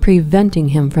 preventing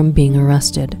him from being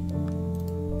arrested.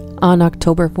 On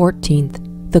October 14th,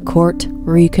 the court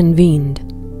reconvened,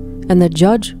 and the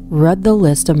judge read the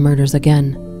list of murders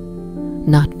again,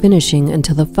 not finishing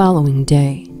until the following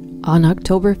day. On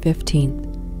October 15th,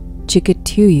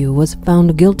 Chikatilo was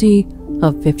found guilty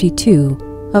of 52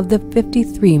 of the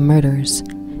 53 murders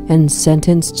and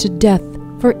sentenced to death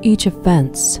for each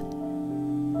offense.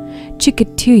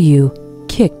 Chikatilo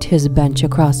kicked his bench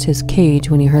across his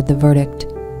cage when he heard the verdict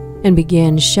and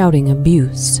began shouting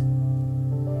abuse.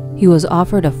 He was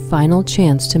offered a final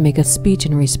chance to make a speech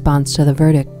in response to the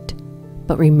verdict,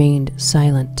 but remained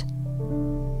silent.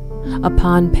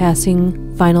 Upon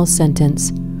passing final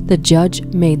sentence, the judge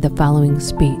made the following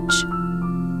speech.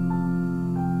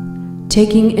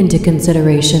 Taking into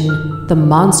consideration the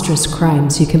monstrous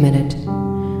crimes he committed,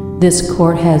 this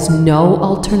court has no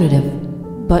alternative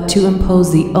but to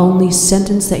impose the only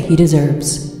sentence that he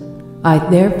deserves. I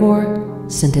therefore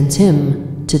sentence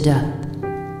him to death.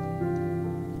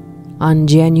 On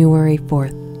January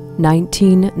 4th,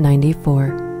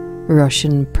 1994,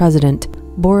 Russian President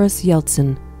Boris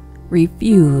Yeltsin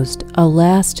refused a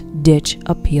last-ditch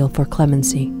appeal for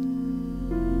clemency.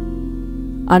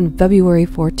 On February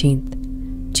 14th,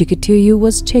 Chikatilo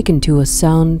was taken to a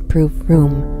soundproof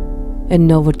room in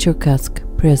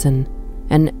Novocherkassk prison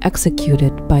and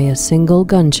executed by a single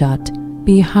gunshot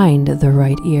behind the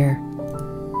right ear.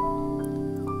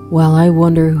 Well, I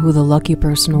wonder who the lucky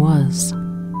person was.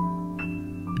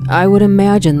 I would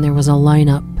imagine there was a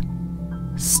lineup,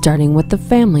 starting with the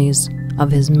families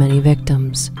of his many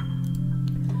victims.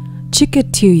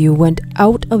 Chikatilo went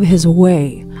out of his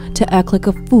way to act like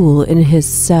a fool in his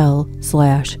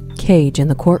cell/cage in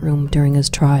the courtroom during his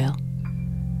trial.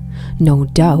 No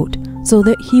doubt so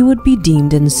that he would be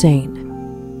deemed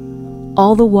insane.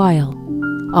 All the while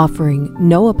offering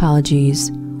no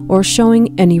apologies or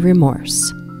showing any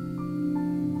remorse.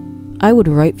 I would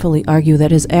rightfully argue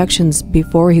that his actions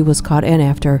before he was caught and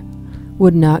after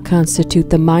would not constitute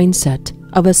the mindset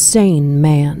of a sane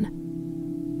man.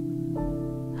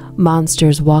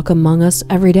 Monsters walk among us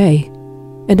every day,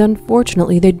 and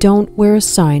unfortunately they don't wear a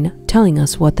sign telling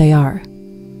us what they are.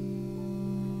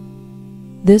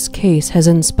 This case has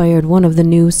inspired one of the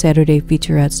new Saturday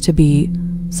featurettes to be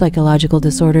Psychological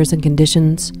Disorders and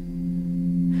Conditions,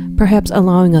 perhaps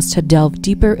allowing us to delve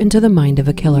deeper into the mind of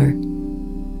a killer.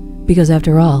 Because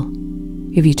after all,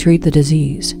 if you treat the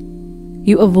disease,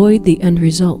 you avoid the end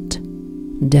result,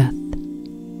 death.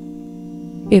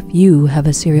 If you have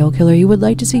a serial killer you would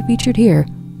like to see featured here,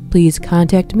 please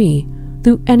contact me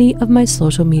through any of my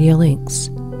social media links,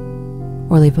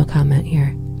 or leave a comment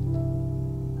here.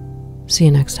 See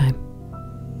you next time.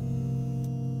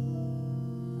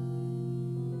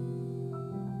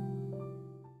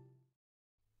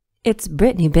 It's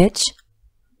Brittany, bitch.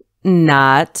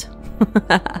 Not.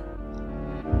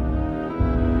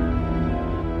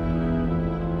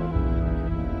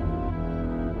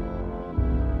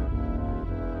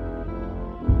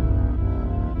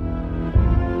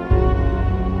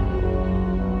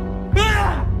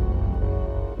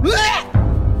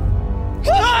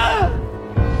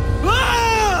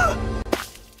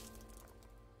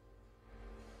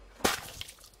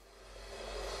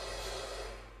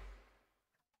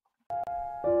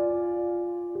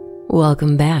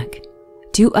 Welcome back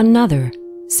to another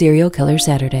Serial Killer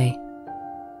Saturday.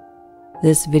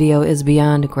 This video is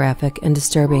beyond graphic and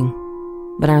disturbing,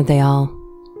 but aren't they all?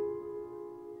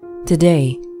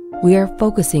 Today, we are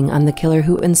focusing on the killer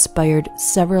who inspired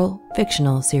several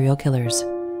fictional serial killers,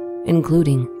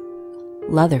 including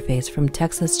Leatherface from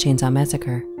Texas Chainsaw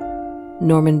Massacre,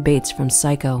 Norman Bates from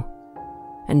Psycho,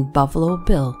 and Buffalo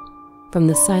Bill from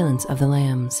The Silence of the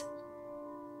Lambs.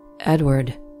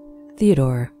 Edward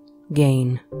Theodore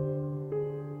Gain,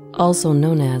 also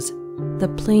known as the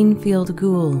Plainfield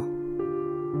Ghoul,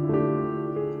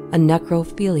 a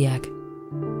necrophiliac.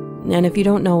 And if you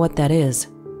don't know what that is,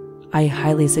 I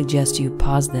highly suggest you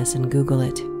pause this and Google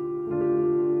it.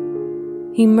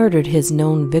 He murdered his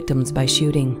known victims by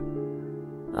shooting.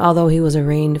 Although he was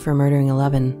arraigned for murdering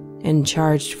 11 and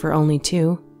charged for only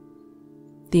 2,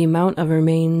 the amount of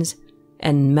remains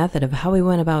and method of how he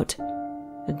went about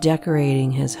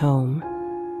decorating his home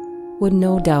would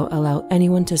no doubt allow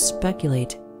anyone to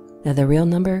speculate that the real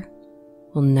number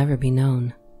will never be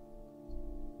known.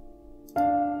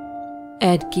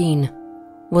 Ed Gein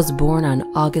was born on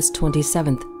August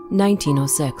 27,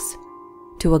 1906,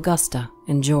 to Augusta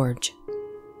and George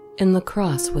in La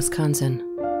Crosse, Wisconsin.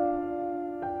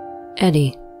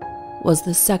 Eddie was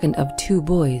the second of 2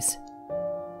 boys.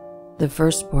 The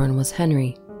firstborn was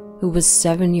Henry, who was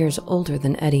 7 years older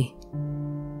than Eddie.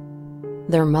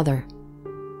 Their mother,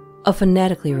 a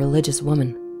fanatically religious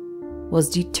woman, was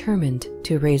determined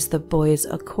to raise the boys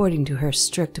according to her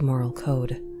strict moral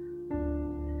code.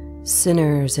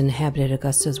 Sinners inhabited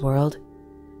Augusta's world,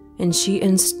 and she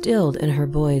instilled in her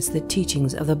boys the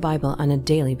teachings of the Bible on a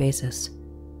daily basis.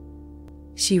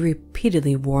 She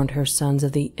repeatedly warned her sons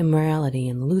of the immorality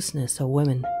and looseness of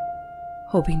women,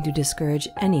 hoping to discourage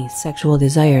any sexual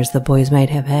desires the boys might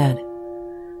have had,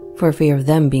 for fear of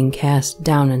them being cast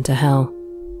down into hell.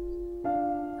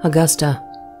 Augusta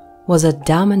was a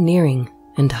domineering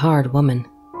and hard woman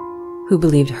who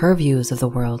believed her views of the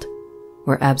world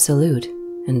were absolute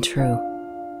and true.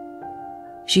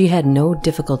 She had no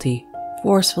difficulty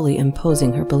forcefully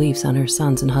imposing her beliefs on her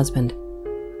sons and husband.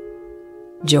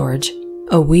 George,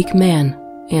 a weak man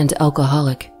and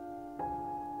alcoholic,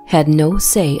 had no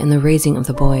say in the raising of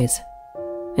the boys.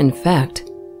 In fact,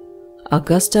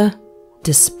 Augusta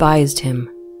despised him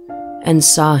and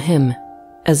saw him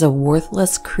as a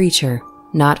worthless creature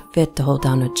not fit to hold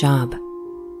down a job,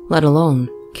 let alone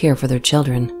care for their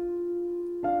children.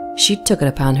 She took it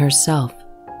upon herself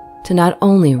to not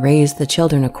only raise the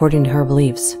children according to her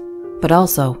beliefs, but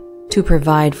also to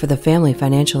provide for the family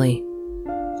financially.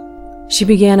 She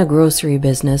began a grocery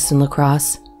business in La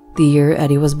Crosse the year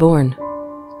Eddie was born,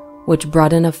 which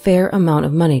brought in a fair amount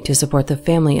of money to support the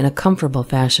family in a comfortable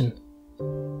fashion.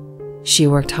 She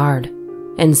worked hard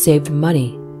and saved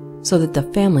money so that the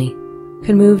family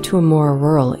could move to a more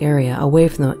rural area away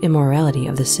from the immorality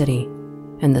of the city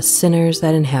and the sinners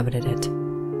that inhabited it.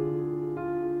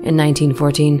 In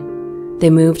 1914, they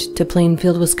moved to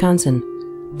Plainfield, Wisconsin,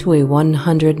 to a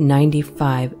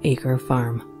 195-acre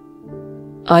farm,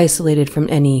 isolated from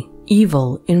any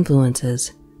evil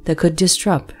influences that could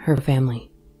disrupt her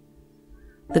family.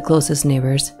 The closest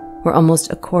neighbors were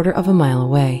almost a quarter of a mile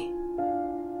away.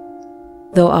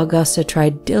 Though Augusta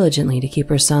tried diligently to keep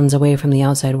her sons away from the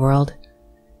outside world,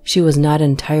 she was not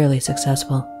entirely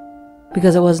successful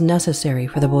because it was necessary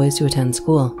for the boys to attend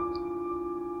school.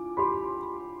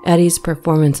 Eddie's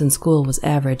performance in school was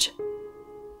average,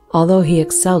 although he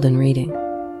excelled in reading.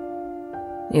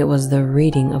 It was the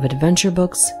reading of adventure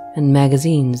books and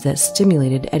magazines that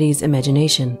stimulated Eddie's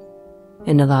imagination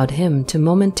and allowed him to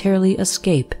momentarily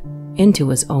escape into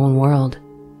his own world.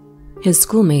 His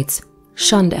schoolmates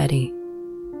shunned Eddie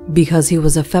because he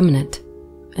was effeminate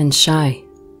and shy.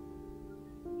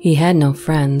 He had no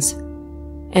friends,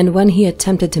 and when he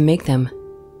attempted to make them,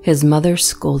 his mother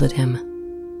scolded him.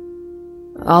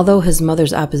 Although his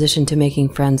mother's opposition to making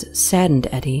friends saddened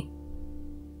Eddie,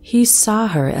 he saw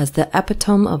her as the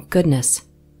epitome of goodness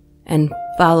and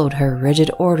followed her rigid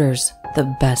orders the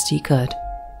best he could.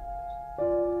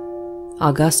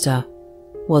 Augusta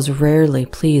was rarely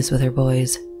pleased with her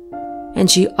boys, and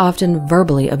she often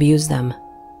verbally abused them,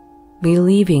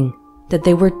 believing that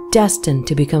they were destined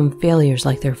to become failures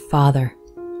like their father.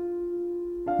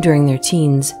 During their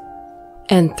teens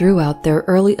and throughout their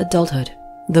early adulthood,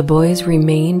 the boys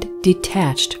remained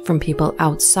detached from people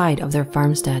outside of their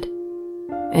farmstead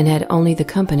and had only the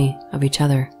company of each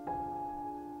other.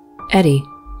 Eddie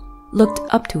looked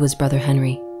up to his brother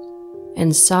Henry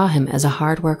and saw him as a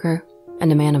hard worker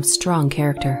and a man of strong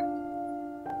character.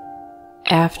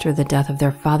 After the death of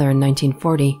their father in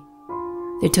 1940,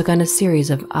 they took on a series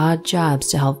of odd jobs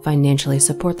to help financially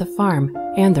support the farm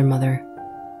and their mother.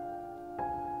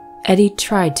 Eddie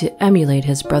tried to emulate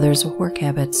his brother's work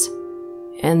habits,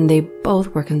 and they both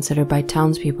were considered by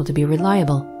townspeople to be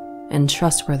reliable and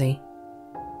trustworthy.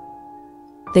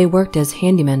 They worked as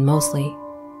handymen mostly,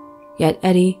 yet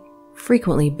Eddie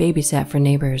frequently babysat for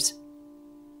neighbors.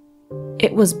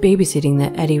 It was babysitting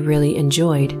that Eddie really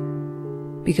enjoyed,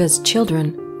 because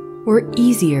children were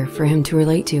easier for him to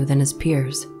relate to than his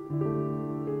peers.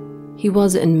 He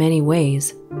was in many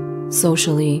ways,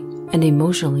 socially and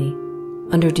emotionally,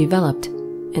 underdeveloped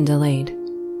and delayed.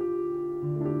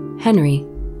 Henry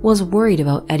was worried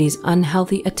about Eddie's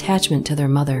unhealthy attachment to their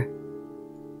mother.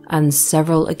 On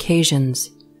several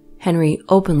occasions, Henry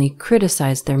openly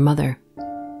criticized their mother,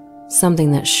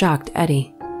 something that shocked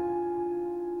Eddie.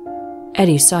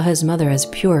 Eddie saw his mother as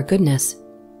pure goodness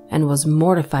and was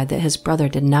mortified that his brother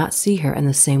did not see her in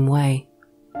the same way.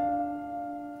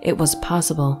 It was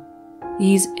possible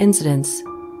these incidents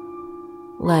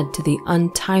led to the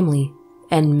untimely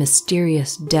and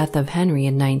mysterious death of Henry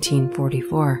in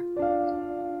 1944.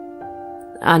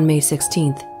 On May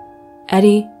 16th,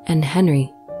 Eddie and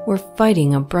Henry were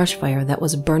fighting a brush fire that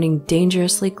was burning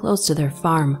dangerously close to their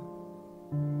farm.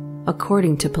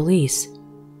 According to police,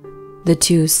 the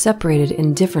two separated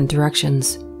in different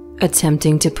directions,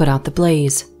 attempting to put out the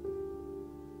blaze.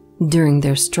 During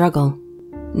their struggle,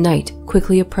 night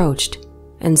quickly approached,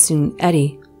 and soon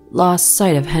Eddie lost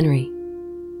sight of Henry.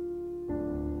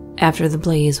 After the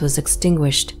blaze was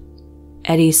extinguished,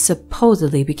 Eddie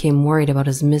supposedly became worried about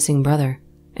his missing brother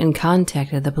and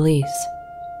contacted the police.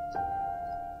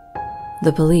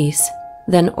 The police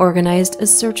then organized a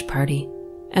search party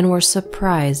and were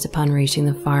surprised upon reaching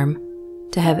the farm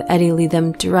to have Eddie lead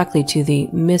them directly to the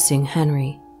missing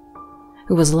Henry,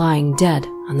 who was lying dead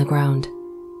on the ground.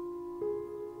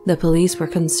 The police were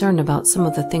concerned about some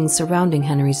of the things surrounding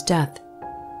Henry's death.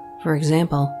 For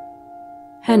example,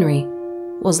 Henry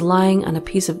was lying on a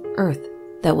piece of earth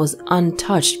that was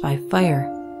untouched by fire,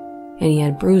 and he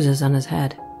had bruises on his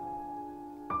head.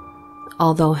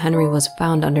 Although Henry was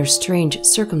found under strange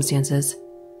circumstances,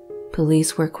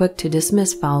 police were quick to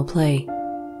dismiss foul play.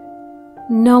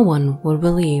 No one would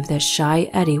believe that shy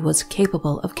Eddie was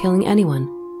capable of killing anyone,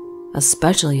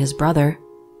 especially his brother.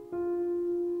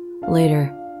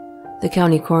 Later, the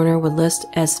county coroner would list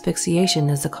asphyxiation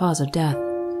as the cause of death.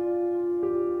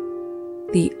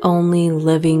 The only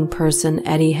living person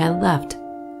Eddie had left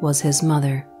was his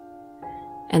mother,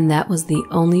 and that was the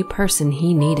only person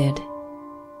he needed.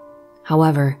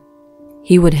 However,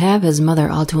 he would have his mother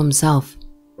all to himself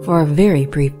for a very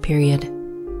brief period.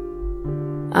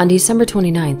 On December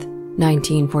 29,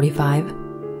 1945,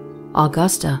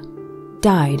 Augusta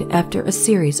died after a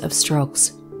series of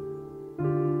strokes.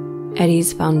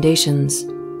 Eddie's foundations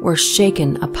were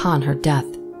shaken upon her death.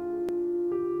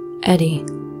 Eddie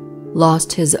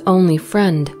lost his only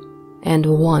friend and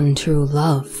one true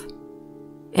love,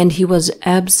 and he was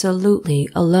absolutely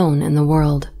alone in the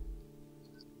world.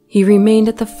 He remained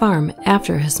at the farm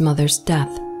after his mother's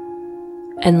death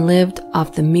and lived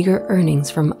off the meager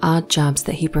earnings from odd jobs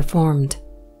that he performed.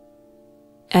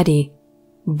 Eddie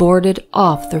boarded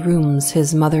off the rooms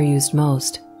his mother used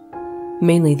most,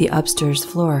 mainly the upstairs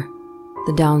floor,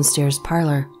 the downstairs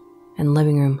parlor, and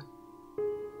living room.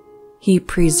 He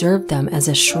preserved them as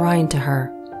a shrine to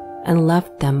her and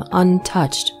left them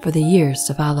untouched for the years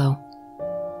to follow.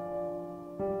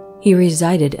 He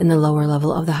resided in the lower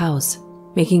level of the house,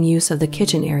 making use of the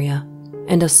kitchen area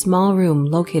and a small room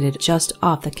located just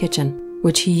off the kitchen,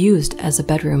 which he used as a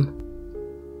bedroom.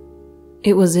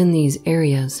 It was in these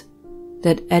areas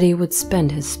that Eddie would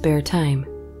spend his spare time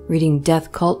reading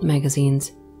death cult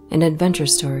magazines and adventure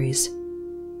stories.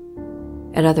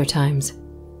 At other times,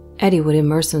 Eddie would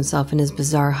immerse himself in his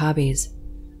bizarre hobbies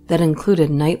that included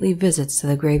nightly visits to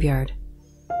the graveyard.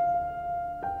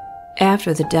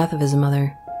 After the death of his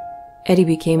mother, Eddie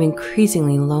became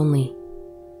increasingly lonely.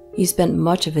 He spent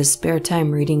much of his spare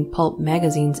time reading pulp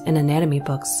magazines and anatomy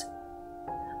books.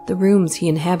 The rooms he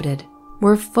inhabited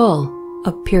were full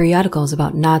of periodicals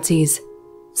about Nazis,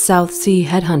 South Sea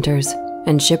headhunters,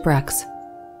 and shipwrecks.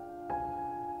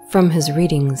 From his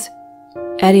readings,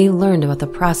 Eddie learned about the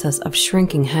process of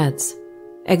shrinking heads,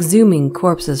 exhuming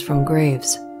corpses from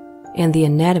graves, and the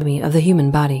anatomy of the human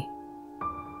body.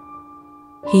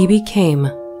 He became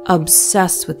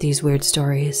obsessed with these weird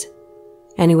stories,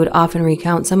 and he would often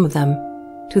recount some of them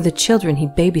to the children he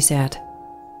babysat.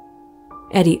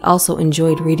 Eddie also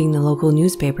enjoyed reading the local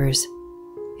newspapers.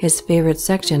 His favorite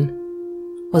section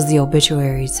was the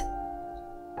obituaries.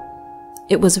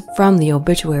 It was from the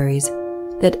obituaries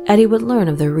that Eddie would learn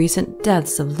of the recent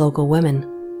deaths of local women.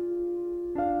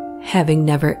 having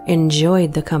never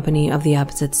enjoyed the company of the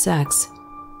opposite sex,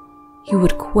 he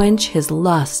would quench his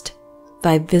lust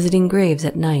by visiting graves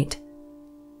at night,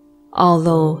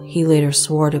 although he later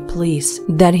swore to police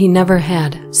that he never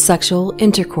had sexual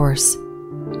intercourse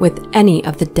with any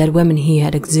of the dead women he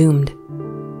had exhumed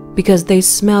because they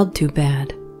smelled too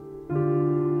bad.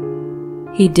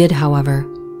 He did, however,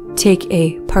 take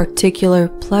a particular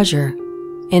pleasure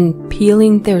in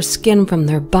peeling their skin from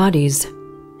their bodies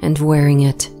and wearing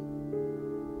it.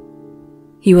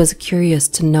 He was curious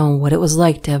to know what it was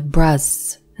like to have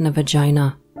breasts and a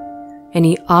vagina, and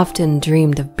he often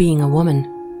dreamed of being a woman.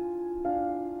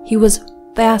 He was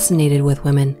fascinated with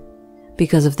women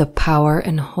because of the power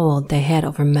and hold they had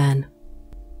over men.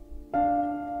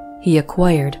 He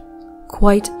acquired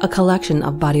quite a collection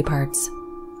of body parts,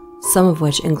 some of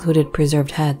which included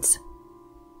preserved heads.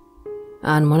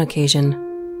 On one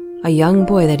occasion, a young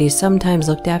boy that he sometimes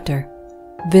looked after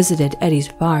visited Eddie's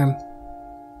farm.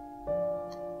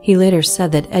 He later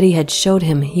said that Eddie had showed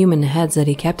him human heads that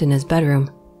he kept in his bedroom,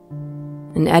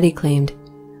 and Eddie claimed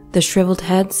the shriveled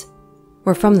heads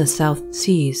were from the South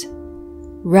Seas,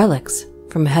 relics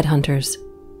from headhunters.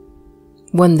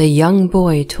 When the young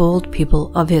boy told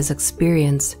people of his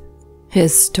experience,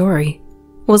 his story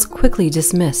was quickly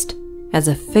dismissed as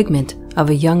a figment of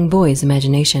a young boy's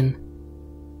imagination.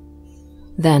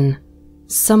 Then,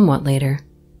 somewhat later,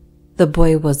 the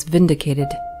boy was vindicated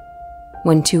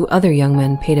when two other young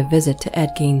men paid a visit to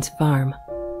Ed Gein's farm.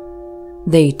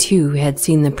 They too had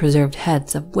seen the preserved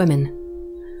heads of women,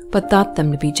 but thought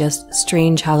them to be just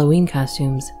strange Halloween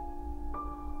costumes.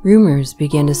 Rumors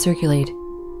began to circulate,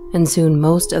 and soon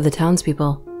most of the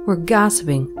townspeople were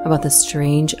gossiping about the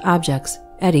strange objects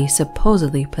Eddie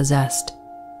supposedly possessed.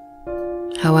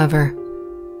 However,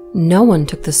 no one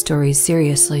took the stories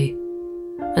seriously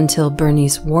until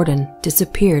Bernice Warden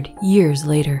disappeared years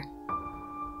later.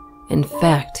 In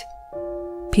fact,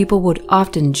 people would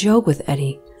often joke with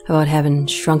Eddie about having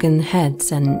shrunken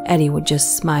heads, and Eddie would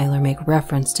just smile or make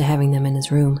reference to having them in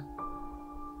his room.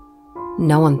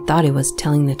 No one thought he was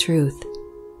telling the truth,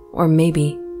 or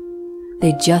maybe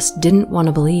they just didn't want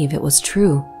to believe it was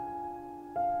true.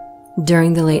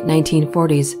 During the late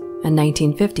 1940s and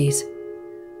 1950s,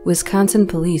 Wisconsin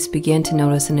police began to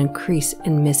notice an increase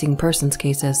in missing persons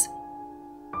cases.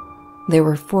 There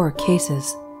were 4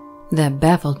 cases that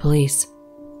baffled police.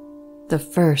 The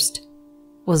first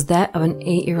was that of an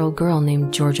 8-year-old girl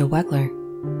named Georgia Weckler,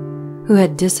 who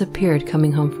had disappeared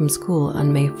coming home from school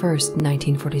on May 1st,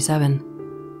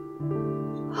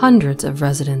 1947. Hundreds of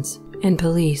residents and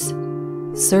police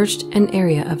searched an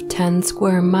area of 10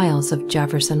 square miles of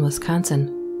Jefferson,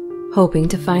 Wisconsin, hoping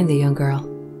to find the young girl.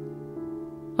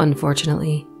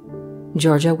 Unfortunately,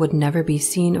 Georgia would never be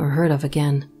seen or heard of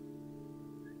again.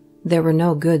 There were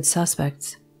no good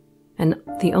suspects, and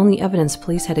the only evidence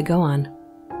police had to go on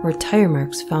were tire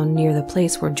marks found near the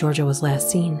place where Georgia was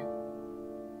last seen.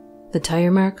 The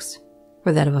tire marks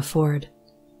were that of a Ford.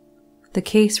 The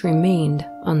case remained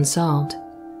unsolved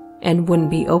and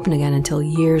wouldn't be open again until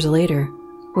years later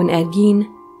when Ed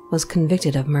Gein was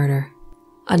convicted of murder.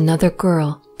 Another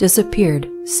girl disappeared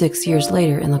 6 years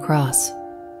later in La Crosse.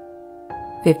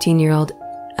 15-year-old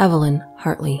Evelyn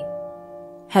Hartley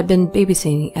had been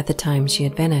babysitting at the time she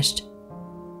had vanished.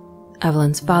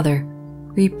 Evelyn's father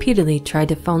repeatedly tried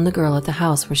to phone the girl at the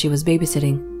house where she was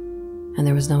babysitting, and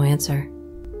there was no answer.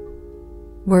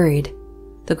 Worried,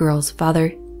 the girl's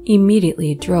father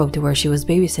immediately drove to where she was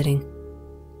babysitting.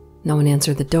 No one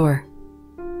answered the door.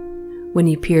 When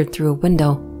he peered through a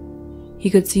window, he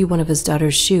could see one of his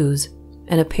daughter's shoes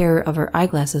and a pair of her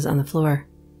eyeglasses on the floor.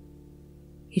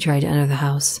 He tried to enter the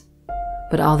house,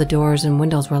 but all the doors and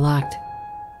windows were locked,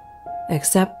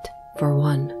 except for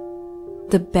one,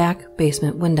 the back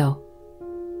basement window.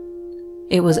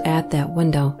 It was at that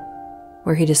window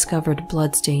where he discovered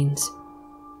bloodstains.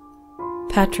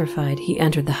 Petrified, he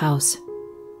entered the house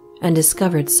and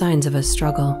discovered signs of a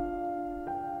struggle.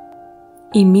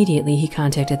 Immediately, he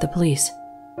contacted the police.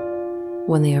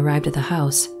 When they arrived at the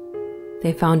house,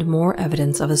 they found more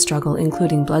evidence of a struggle,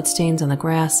 including bloodstains on the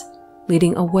grass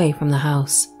leading away from the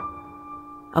house,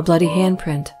 a bloody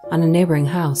handprint on a neighboring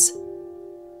house,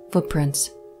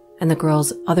 footprints, and the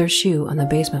girl's other shoe on the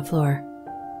basement floor.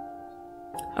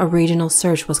 A regional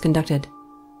search was conducted,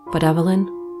 but Evelyn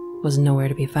was nowhere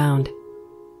to be found.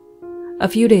 A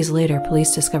few days later,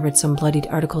 police discovered some bloodied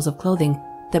articles of clothing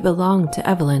that belonged to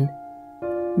Evelyn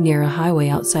near a highway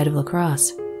outside of La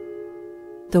Crosse.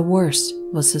 The worst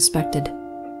was suspected.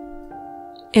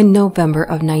 In November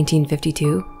of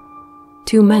 1952,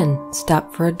 2 men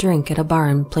stopped for a drink at a bar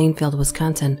in Plainfield,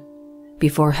 Wisconsin,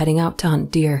 before heading out to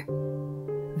hunt deer.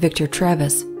 Victor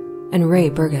Travis and Ray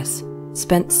Burgess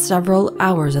spent several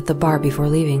hours at the bar before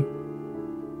leaving.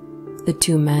 The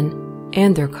two men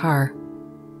and their car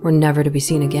were never to be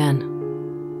seen again.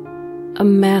 A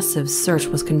massive search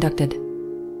was conducted,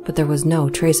 but there was no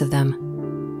trace of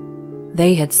them.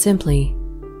 They had simply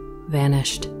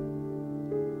vanished.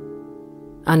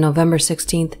 On November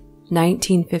 16,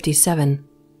 1957,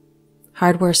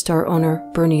 hardware store owner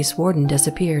Bernice Worden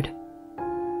disappeared,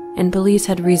 and police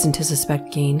had reason to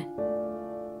suspect Gein.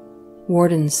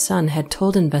 Worden's son had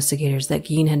told investigators that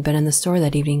Gein had been in the store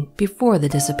that evening before the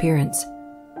disappearance,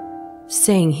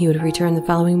 saying he would return the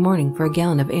following morning for a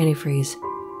gallon of antifreeze.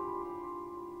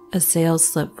 A sales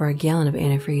slip for a gallon of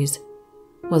antifreeze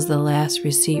was the last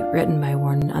receipt written by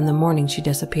Worden on the morning she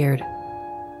disappeared.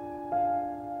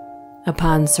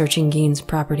 Upon searching Gein's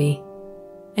property,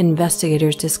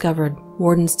 investigators discovered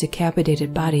Worden's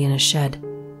decapitated body in a shed,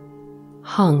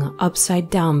 hung upside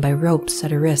down by ropes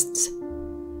at her wrists,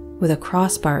 with a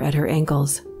crossbar at her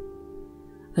ankles.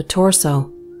 The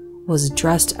torso was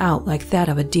dressed out like that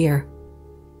of a deer.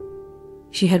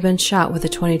 She had been shot with a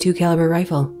 .22 caliber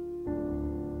rifle,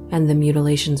 and the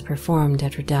mutilations performed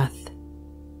at her death.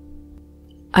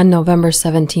 On November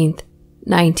 17,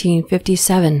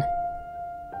 1957,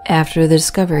 after the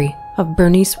discovery of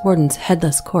Bernice Worden's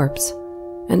headless corpse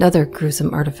and other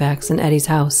gruesome artifacts in Eddie's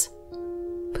house,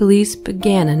 police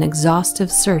began an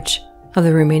exhaustive search of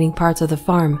the remaining parts of the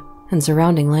farm and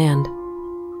surrounding land.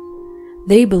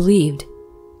 They believed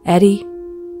Eddie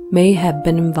may have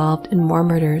been involved in more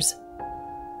murders,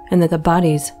 and that the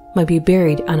bodies might be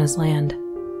buried on his land.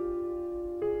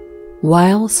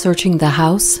 While searching the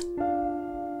house,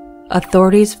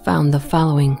 authorities found the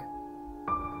following: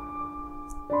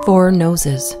 4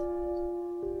 noses,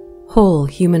 whole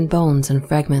human bones and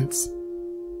fragments,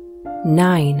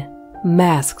 9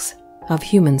 masks of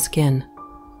human skin,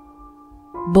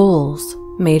 bowls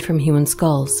made from human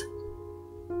skulls,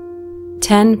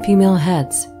 10 female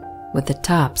heads with the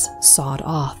tops sawed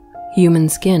off, human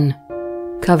skin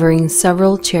covering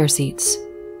several chair seats,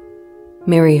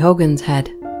 Mary Hogan's head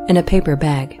in a paper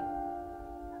bag,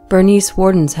 Bernice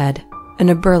Worden's head in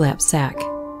a burlap sack,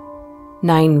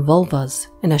 9 vulvas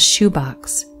in a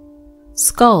shoebox,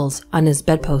 skulls on his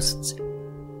bedposts,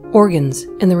 organs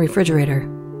in the refrigerator,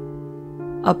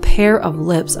 a pair of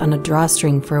lips on a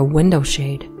drawstring for a window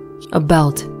shade, a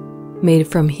belt made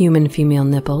from human female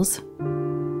nipples,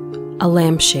 a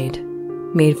lampshade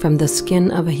made from the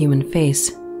skin of a human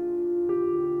face.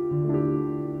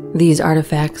 These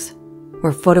artifacts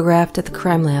were photographed at the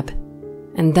crime lab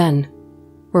and then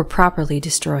were properly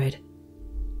destroyed.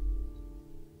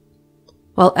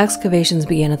 While excavations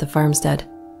began at the farmstead,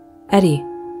 Eddie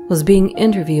was being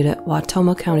interviewed at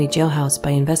Wautoma County Jailhouse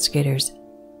by investigators.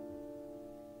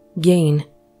 Gein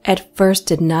at first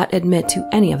did not admit to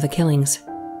any of the killings.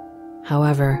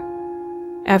 However,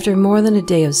 after more than a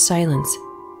day of silence,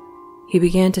 he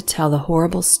began to tell the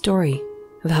horrible story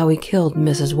of how he killed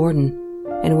Mrs. Worden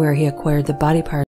and where he acquired the body parts